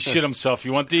 He shit himself.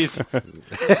 You want these?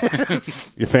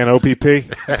 You a fan of OPP?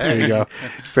 There you go.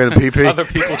 Fan of PP? Other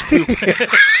people's poop.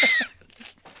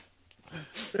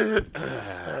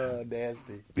 Oh,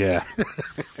 nasty. Yeah.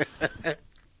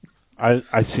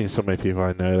 I seen so many people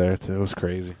I know there too. It was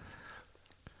crazy.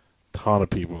 Ton of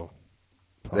people.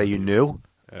 That you knew?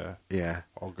 Yeah. Yeah.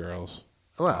 All girls.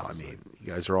 Well, I mean, you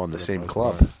guys are all in the same most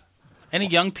club. part. Any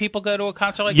young people go to a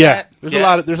concert like Yeah. that? There's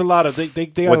a lot of they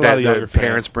got What, a lot that of younger the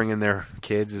parents fans. bringing their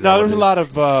kids? Is No, that there's what a lot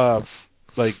of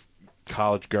like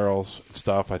college girls and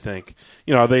stuff. I think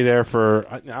are they there for?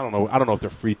 I don't know. I don't know if they're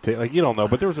free. You don't know,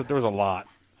 but there was a lot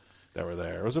that were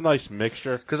there. It was a nice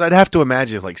mixture. Because I'd have to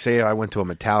imagine, if, like, say I went to a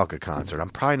Metallica concert, I'm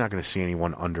probably not going to see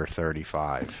anyone under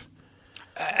 35.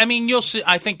 I mean, you'll see.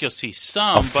 I think you'll see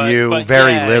some. A few, but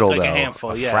very yeah, little like though, a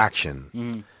handful,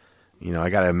 fraction. Mm-hmm. I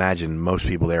got to imagine most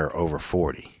people there are over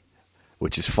 40,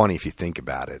 which is funny if you think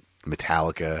about it.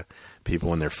 Metallica,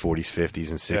 people in their 40s, 50s,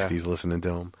 and 60s listening to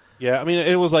them. Yeah, I mean,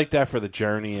 it was like that for the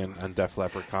Journey and Def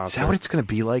Leppard concert. Is that what it's going to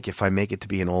be like if I make it to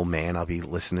be an old man? I'll be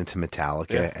listening to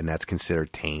Metallica, and that's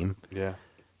considered tame. Yeah,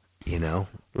 There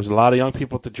was a lot of young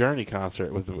people at the Journey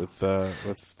concert with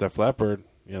Def Leppard.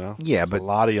 Yeah, but a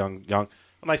lot of young.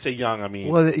 When I say young, I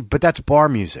mean but that's bar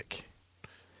music.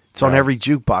 It's on Right. every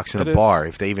jukebox in It a is. bar,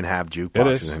 if they even have It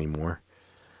jukeboxes is. anymore.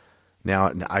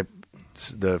 Now,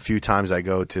 the few times I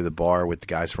go to the bar with the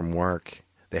guys from work,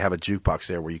 they have a jukebox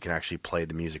there where you can actually play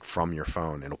the music from your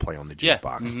phone. It'll play on the Yeah.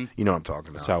 jukebox. Mhm. You know what I'm talking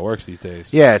about. that's how it works these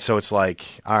days. Yeah, so it's like,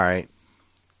 all right,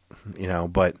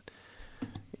 but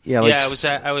yeah, like,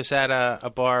 I was at a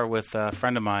bar with a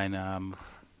friend of mine,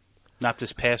 not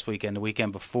this past weekend, the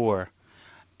weekend before,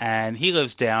 and he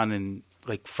lives down in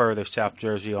like further South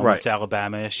Jersey, almost Right.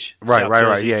 Alabama-ish. Right, South right,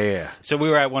 Jersey. yeah. So we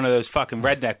were at one of those fucking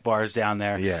redneck bars down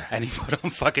there, Yeah. and he put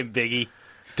on fucking Biggie.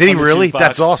 Did he on the really? jukebox.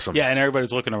 That's awesome. Yeah, and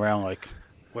everybody's looking around like,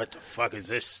 what the fuck is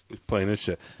this? Playing this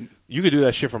shit. You could do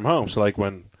that shit from home. So like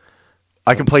when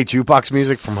I can play jukebox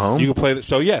music from home. you can play that.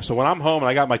 So when I'm home and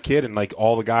I got my kid and like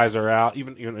all the guys are out,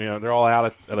 even they're all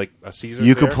out at like a Caesar.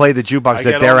 You can play the jukebox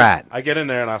that they're at. I get in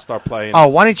there and I start playing. Oh,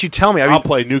 why didn't you tell me? I'll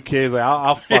play New Kids.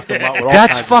 I'll fuck them up with all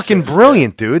That's kinds of fucking shit.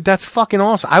 brilliant, dude. That's fucking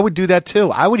awesome. I would do that too.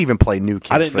 I would even play New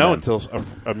Kids. I didn't for know them. until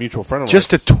a mutual friend of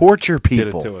Just to ours torture did it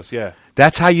people. to us. Yeah,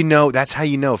 That's how you know. That's how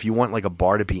you know if you want like a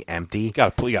bar to be empty. you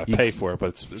got to pay for it, but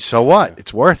it's So what?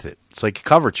 It's worth it. It's like a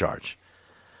cover charge.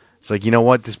 It's like, you know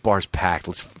what? This bar's packed.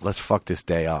 Let's fuck this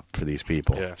day up for these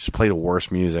people. Yeah. Just play the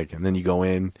worst music, and then you go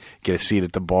in, get a seat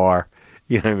at the bar.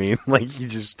 You know what I mean? Like, you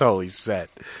just totally set.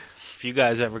 If you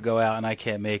guys ever go out and I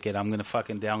can't make it, I'm gonna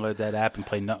fucking download that app and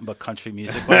play nothing but country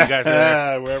music while you guys are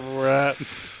there. wherever we're at.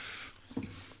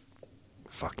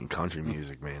 Fucking country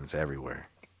music, man. It's everywhere.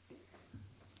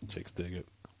 Chicks dig it.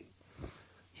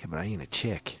 Yeah, but I ain't a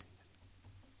chick.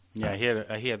 Yeah,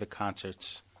 I hear the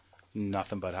concerts,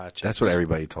 nothing but hot chicks. That's what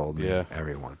everybody told me. Yeah.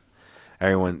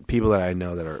 Everyone, people that I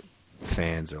know that are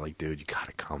fans are like, dude, you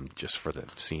gotta come just for the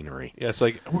scenery. Yeah, it's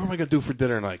like, what am I gonna do for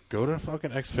dinner tonight? Go to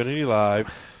fucking Xfinity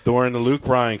Live during the Luke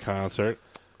Bryan concert,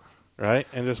 right?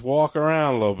 And just walk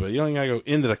around a little bit. You don't even gotta go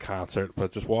into the concert,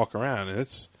 but just walk around, and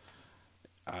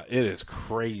it is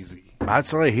crazy.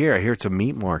 That's what I hear. I hear it's a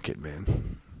meat market,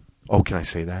 man. Oh, can I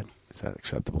say that? Is that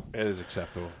acceptable? It is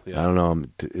acceptable. I Yeah. don't know.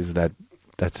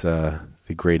 That's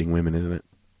degrading women, isn't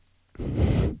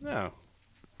it? No.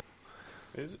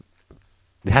 Is it?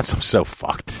 That's I'm so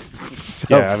fucked.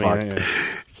 So Yeah, I mean, fucked.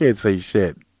 yeah. You can't say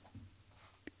shit.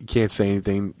 You can't say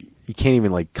anything. You can't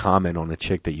even like comment on a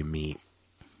chick that you meet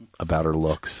about her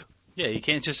looks. Yeah, you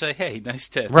can't just say, "Hey, nice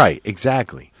tits." Right?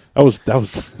 Exactly. That was that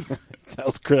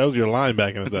was your line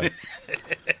back in the day.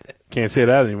 Can't say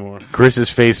that anymore. Chris's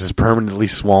face is permanently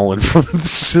swollen from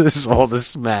all the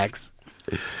smacks.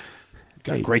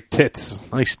 Got great tits.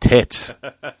 Nice tits.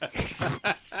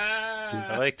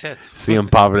 I like tits. See him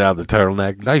popping out of the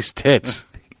turtleneck. Nice tits.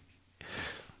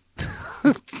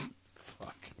 Fuck,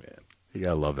 man. You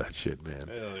gotta love that shit, man.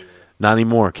 Hell yeah. Not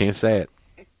anymore. Can't say it.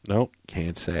 Nope.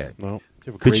 Can't say it. Nope.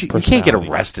 You have a Could great you can't get personality.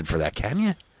 arrested for that, can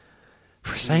you?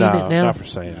 For saying No, it now? not for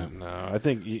saying it. No, I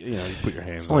think you put your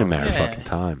hands. It's only a on matter it. of Yeah. fucking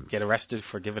time. Get arrested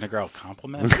for giving a girl a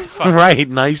compliment? What the fuck? Right,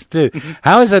 nice too.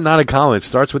 How is that not a compliment? It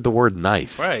starts with the word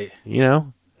nice. Right. You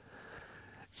know?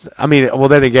 I mean, well,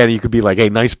 then again, you could be like, hey,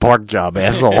 nice park job,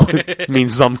 asshole. It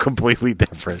means something completely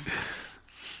different.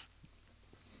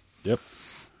 Yep.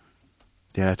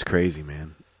 Yeah, that's crazy,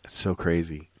 man. It's so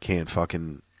crazy. Can't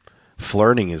fucking...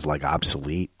 Flirting is like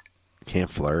obsolete.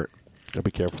 Can't flirt. Gotta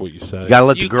be careful what you say. You gotta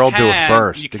let the You girl do it can-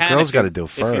 first. you The can girl's if got to you- do it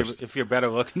first. If you're better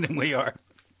looking than we are.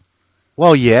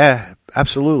 Well, yeah,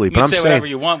 absolutely. You But can I'm say saying... whatever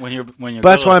you want when you're But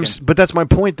that's why good-looking. But that's my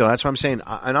point, though. That's what I'm saying,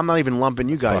 and I'm not even lumping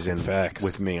you guys Fucking in facts.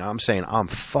 with me. I'm saying I'm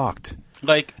fucked.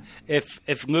 Like,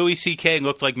 if Louis C.K.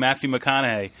 looked like Matthew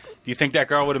McConaughey, do you think that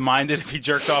girl would have minded if he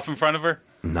jerked off in front of her?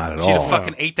 Not at She'd all. have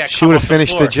fucking ate that She cum would off have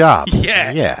finished floor. the job.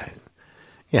 Yeah. yeah.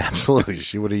 Yeah, absolutely.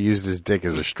 She would have used his dick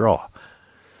as a straw.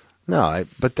 No,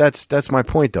 but that's my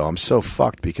point, though. I'm so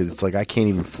fucked because it's like I can't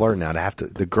even flirt now.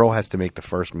 The girl has to make the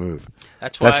first move.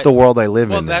 That's the world I live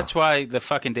in. Well, now. that's why the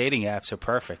fucking dating apps are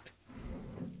perfect.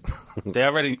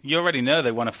 You already know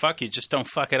they want to fuck you. Just don't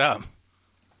fuck it up.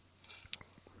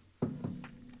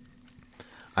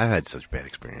 I've had such bad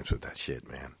experience with that shit,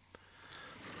 man.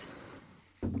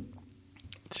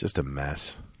 It's just a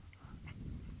mess.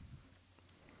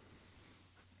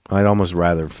 I'd almost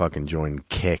rather fucking join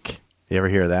Kick. You ever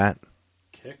hear that?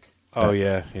 Kick? Oh,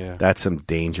 yeah. That's some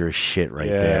dangerous shit right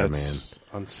there, man.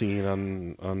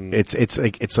 Unseen,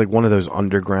 It's like one of those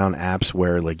underground apps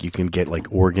where like you can get like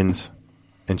organs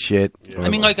and shit. Yeah. I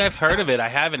mean, like I've heard of it. I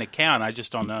have an account. I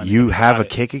just don't know. You have a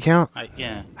Kick account?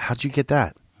 Yeah. How'd you get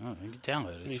that? Oh, you can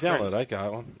download it. You download it. I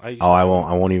got one. I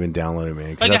won't even download it,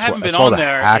 man. Like I haven't been on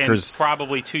there in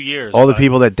probably 2 years. All the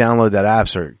people that download that app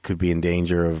could be in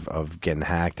danger of getting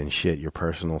hacked and shit. Your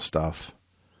personal stuff,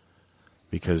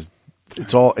 because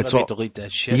it's all delete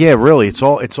that shit. Yeah, really. It's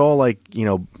all like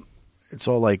it's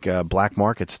all like black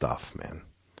market stuff, man.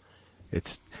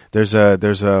 There's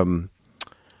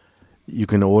you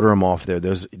can order them off there.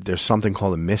 There's something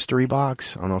called a mystery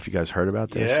box. I don't know if you guys heard about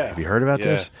this. Yeah. Have you heard about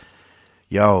this?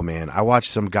 Yo, man, I watched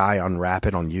some guy unwrap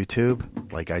it on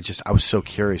YouTube. Like, I was so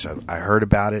curious. I heard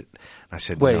about it. I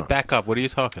said, wait, back up. What are you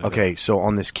talking about? Okay, so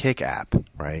on this Kick app,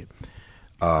 right,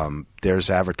 there's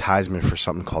advertisement for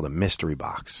something called a mystery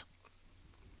box.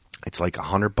 It's like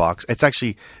 $100. It's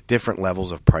actually different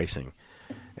levels of pricing.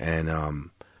 And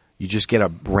you just get a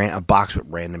box with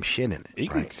random shit in it. You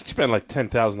can spend like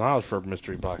 $10,000 for a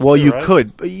mystery box. Well, too,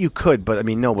 you could, but I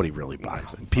mean, nobody really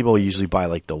buys it. People usually buy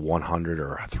like the $100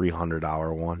 or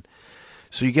 $300 one.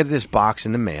 So you get this box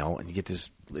in the mail, and you get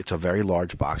this. It's a very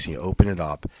large box, and you open it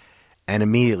up, and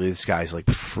immediately this guy's like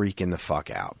freaking the fuck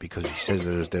out because he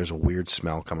says there's a weird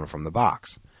smell coming from the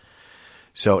box.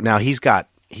 So now he's got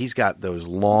those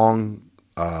long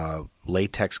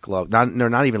latex gloves. They're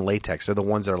not even latex. They're the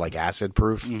ones that are like acid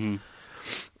proof. Mm-hmm.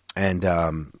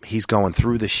 And he's going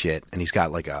through the shit, and he's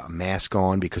got like a mask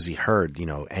on because he heard,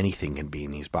 anything can be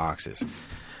in these boxes.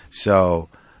 So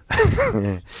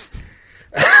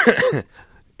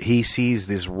he sees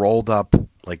this rolled up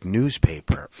like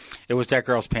newspaper. It was that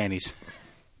girl's panties.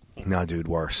 No, dude,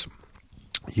 worse.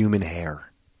 Human hair.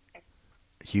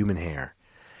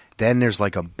 Then there's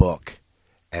like a book,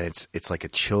 and it's like a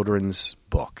children's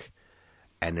book,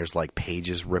 and there's like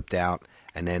pages ripped out,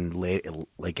 and then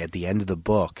like at the end of the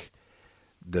book,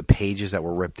 the pages that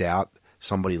were ripped out,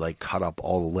 somebody like cut up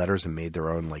all the letters and made their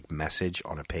own like message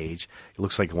on a page. It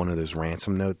looks like one of those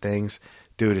ransom note things.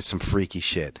 Dude, it's some freaky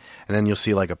shit. And then you'll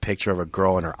see like a picture of a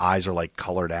girl and her eyes are like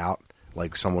colored out,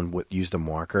 like someone used a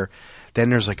marker. Then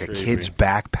there's like a kid's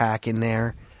backpack in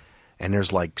there. And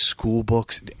there's like school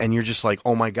books, and you're just like,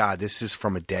 oh my God, this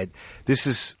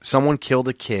is someone killed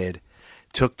a kid,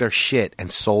 took their shit, and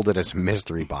sold it as a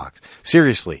mystery box.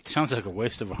 Seriously. Sounds like a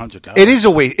waste of $100. It is a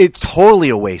waste. It's totally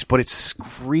a waste, but it's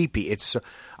creepy.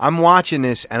 I'm watching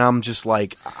this, and I'm just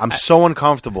like, I'm so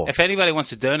uncomfortable. If anybody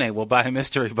wants to donate, we'll buy a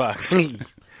mystery box.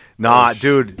 Nah,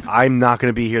 dude, I'm not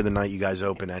going to be here the night you guys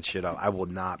open that shit up. I will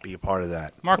not be a part of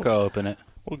that. Marco, open it.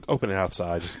 We'll open it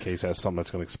outside just in case it has something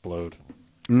that's going to explode.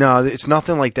 No, it's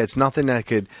nothing like that. It's nothing that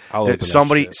could.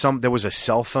 There was a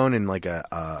cell phone in like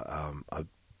a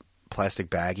plastic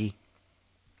baggie,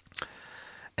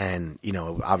 and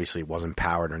obviously it wasn't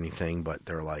powered or anything. But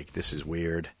they're like, this is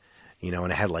weird, and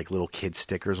it had like little kid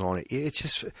stickers on it. It's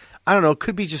just, I don't know. It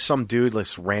could be just some dude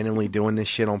that's randomly doing this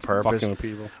shit on purpose. Fucking with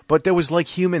people. But there was like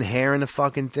human hair in the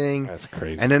fucking thing. That's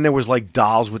crazy. And then there was like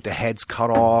dolls with the heads cut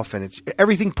off, and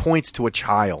everything points to a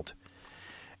child.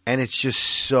 And it's just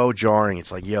so jarring.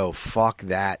 It's like, yo, fuck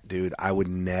that, dude. I would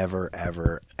never,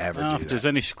 ever, ever do that. If there's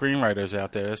any screenwriters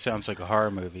out there, that sounds like a horror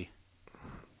movie.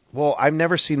 Well, I've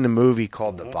never seen the movie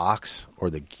called The Box or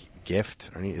The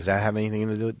Gift. Does that have anything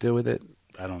to do with it?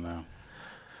 I don't know.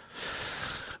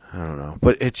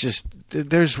 But it's just,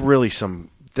 there's really some,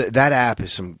 that app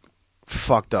is some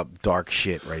fucked up dark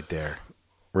shit right there.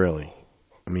 Really.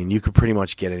 I mean, you could pretty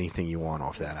much get anything you want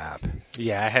off that app.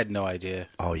 Yeah, I had no idea.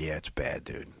 Oh, yeah, it's bad,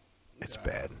 dude. It's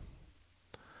bad.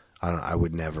 I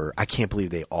would never. I can't believe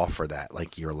they offer that.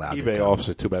 Like, you're allowed to. eBay offers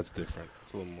it too, but that's different.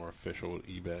 It's a little more official with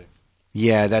eBay.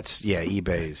 Yeah,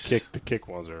 eBay's. The Kick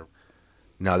ones are.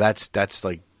 No, that's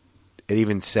like, it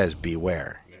even says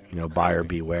beware. Buyer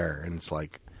beware. And it's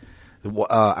like,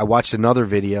 I watched another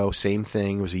video, same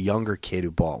thing. It was a younger kid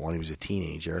who bought one. He was a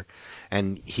teenager.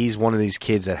 And he's one of these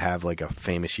kids that have like a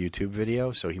famous YouTube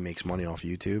video, so he makes money off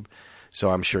YouTube. So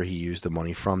I'm sure he used the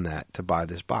money from that to buy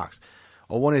this box.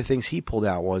 Well, one of the things he pulled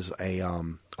out was a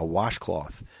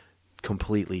washcloth,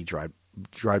 completely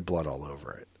dried blood all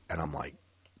over it, and I'm like,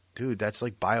 dude, that's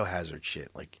like biohazard shit.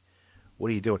 Like,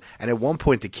 what are you doing? And at one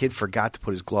point, the kid forgot to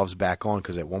put his gloves back on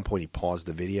because at one point he paused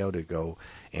the video to go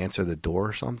answer the door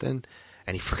or something,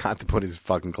 and he forgot to put his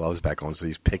fucking gloves back on, so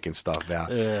he's picking stuff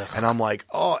out. Ugh. And I'm like,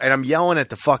 oh, and I'm yelling at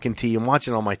the fucking TV. I'm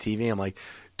watching it on my TV. I'm like,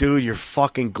 dude, your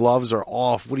fucking gloves are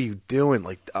off. What are you doing?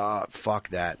 Like, fuck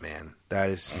that, man. That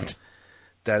is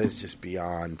just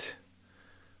beyond.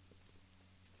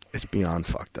 It's beyond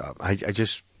fucked up. I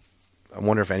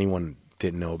wonder if anyone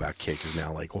didn't know about kick is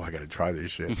now like, oh, I got to try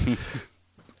this shit.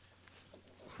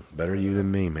 Better you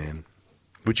than me, man.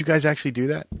 Would you guys actually do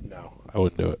that? No, I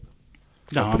wouldn't do it.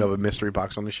 No, Open up a mystery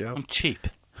box on the show? I'm cheap.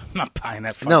 I'm not buying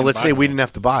that. No, let's box. say we didn't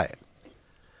have to buy it.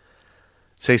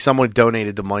 Say someone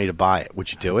donated the money to buy it.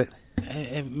 Would you do it?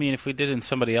 I mean, if we did it in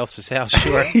somebody else's house,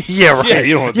 sure. Yeah, right. Yeah,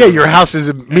 you don't want to yeah, do your that. house is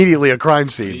immediately a crime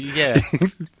scene. Yeah.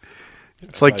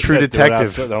 It's like I True said, do it Detective.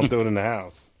 outside. Don't do it in the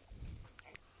house.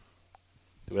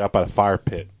 Do it out by the fire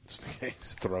pit.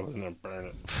 Just throw it in there and burn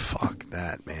it. Fuck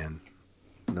that, man.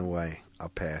 No way. I'll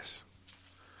pass.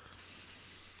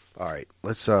 All right,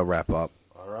 let's wrap up.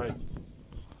 All right.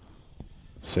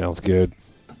 Sounds good.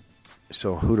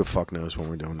 So who the fuck knows when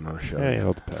we're doing another show? Yeah,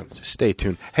 it depends. Just stay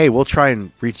tuned. Hey, we'll try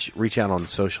and reach out on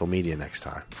social media next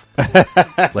time.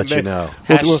 Let you know.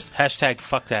 Hashtag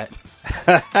fuck that.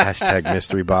 Hashtag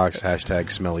mystery box. Hashtag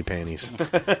smelly panties.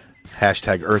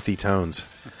 Hashtag earthy tones.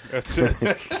 That's it.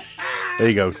 There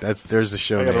you go. There's the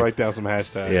show I got to name. write down some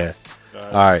hashtags. Yeah.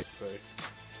 All right.